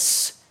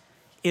 this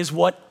is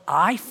what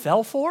I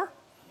fell for?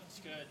 That's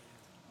good.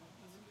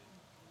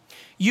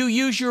 You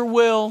use your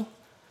will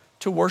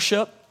to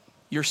worship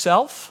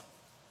yourself,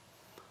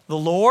 the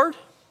Lord,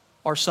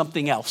 or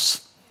something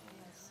else.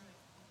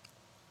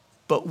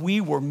 But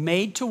we were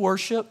made to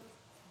worship.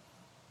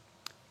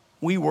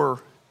 We were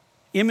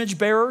image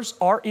bearers,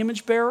 are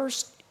image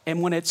bearers.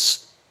 And when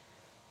it's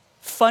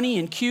funny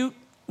and cute,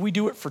 we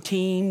do it for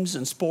teams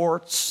and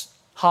sports,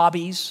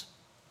 hobbies,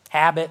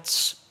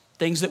 habits,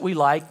 things that we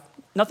like.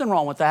 Nothing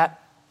wrong with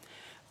that.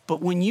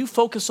 But when you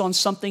focus on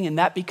something and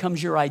that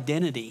becomes your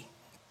identity,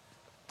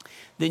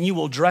 then you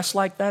will dress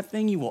like that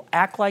thing, you will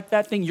act like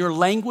that thing, your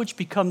language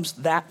becomes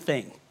that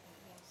thing.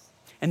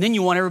 And then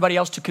you want everybody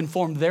else to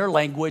conform their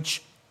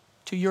language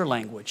to your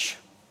language.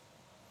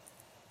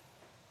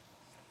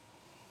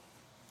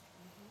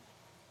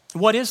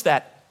 What is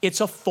that?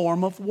 It's a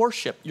form of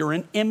worship. You're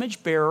an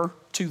image bearer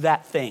to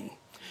that thing.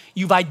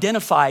 You've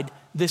identified,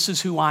 this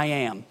is who I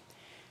am.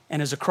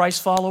 And as a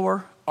Christ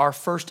follower, our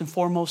first and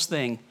foremost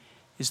thing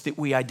is that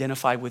we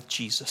identify with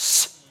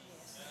Jesus.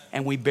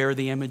 And we bear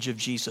the image of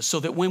Jesus. So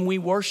that when we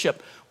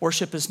worship,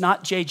 worship is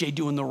not JJ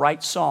doing the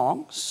right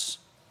songs,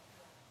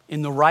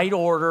 in the right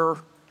order,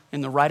 in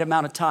the right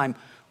amount of time.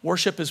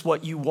 Worship is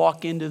what you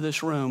walk into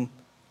this room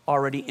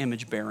already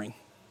image bearing.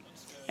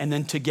 And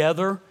then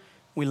together,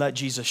 we let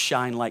Jesus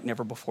shine like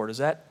never before. Does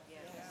that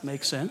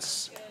make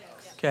sense?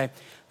 Okay.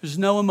 There's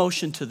no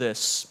emotion to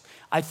this.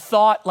 I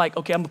thought like,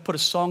 okay, I'm gonna put a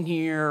song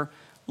here.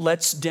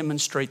 Let's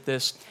demonstrate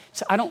this.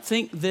 So I don't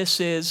think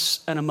this is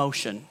an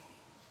emotion.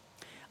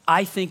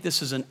 I think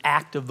this is an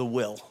act of the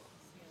will.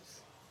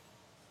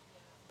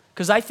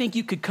 Because I think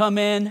you could come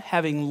in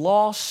having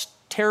lost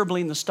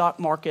terribly in the stock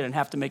market and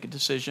have to make a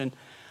decision.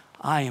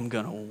 I am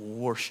gonna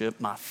worship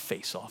my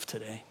face off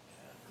today.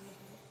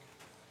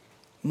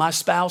 My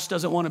spouse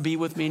doesn't want to be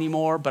with me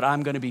anymore, but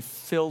I'm going to be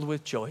filled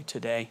with joy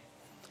today.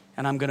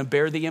 And I'm going to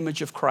bear the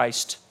image of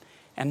Christ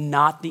and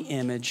not the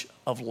image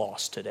of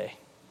loss today.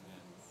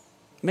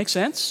 Make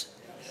sense?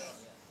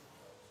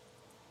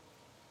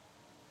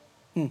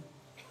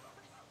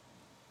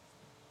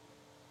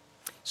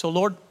 So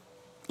Lord,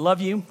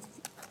 love you.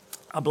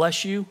 I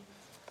bless you.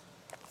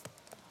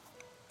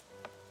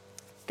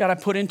 God, I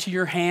put into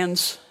your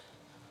hands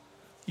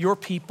your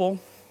people.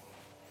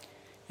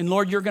 And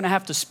Lord, you're going to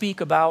have to speak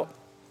about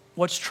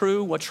what's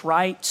true, what's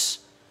right,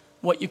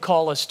 what you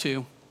call us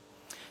to.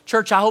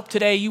 Church, I hope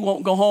today you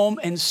won't go home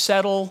and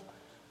settle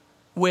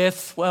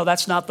with, well,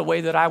 that's not the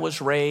way that I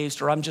was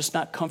raised, or I'm just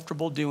not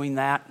comfortable doing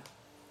that.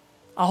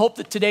 I hope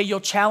that today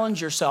you'll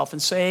challenge yourself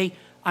and say,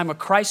 I'm a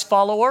Christ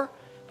follower,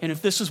 and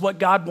if this is what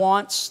God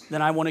wants,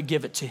 then I want to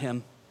give it to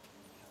him.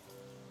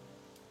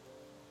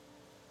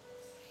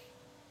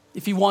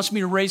 If he wants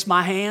me to raise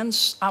my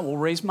hands, I will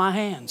raise my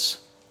hands.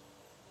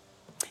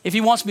 If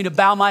he wants me to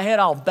bow my head,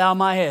 I'll bow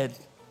my head.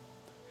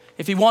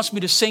 If he wants me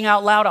to sing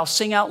out loud, I'll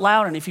sing out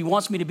loud. And if he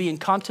wants me to be in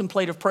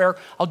contemplative prayer,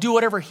 I'll do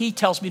whatever he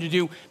tells me to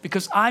do,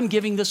 because I'm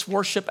giving this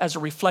worship as a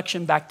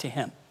reflection back to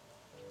him.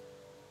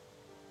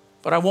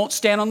 But I won't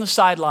stand on the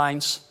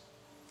sidelines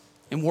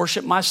and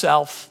worship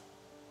myself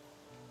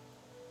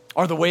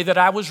or the way that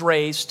I was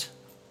raised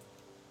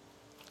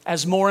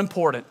as more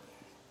important.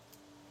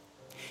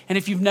 And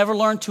if you've never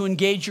learned to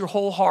engage your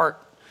whole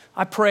heart,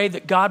 I pray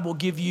that God will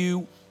give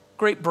you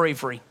great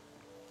bravery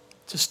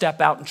to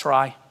step out and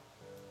try.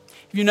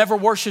 If you never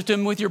worshiped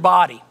him with your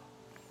body,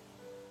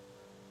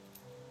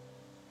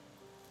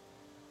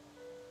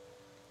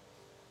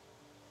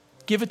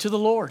 give it to the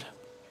Lord.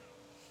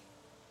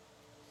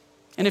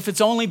 And if it's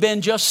only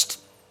been just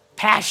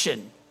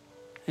passion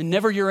and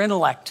never your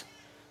intellect,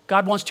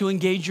 God wants to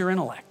engage your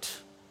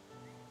intellect.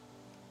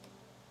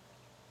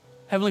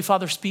 Heavenly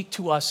Father, speak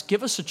to us.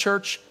 Give us a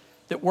church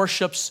that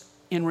worships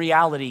in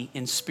reality,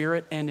 in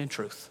spirit and in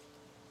truth.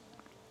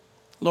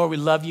 Lord, we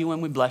love you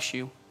and we bless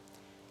you.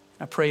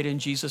 I pray it in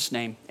Jesus'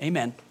 name.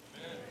 Amen.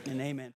 And amen.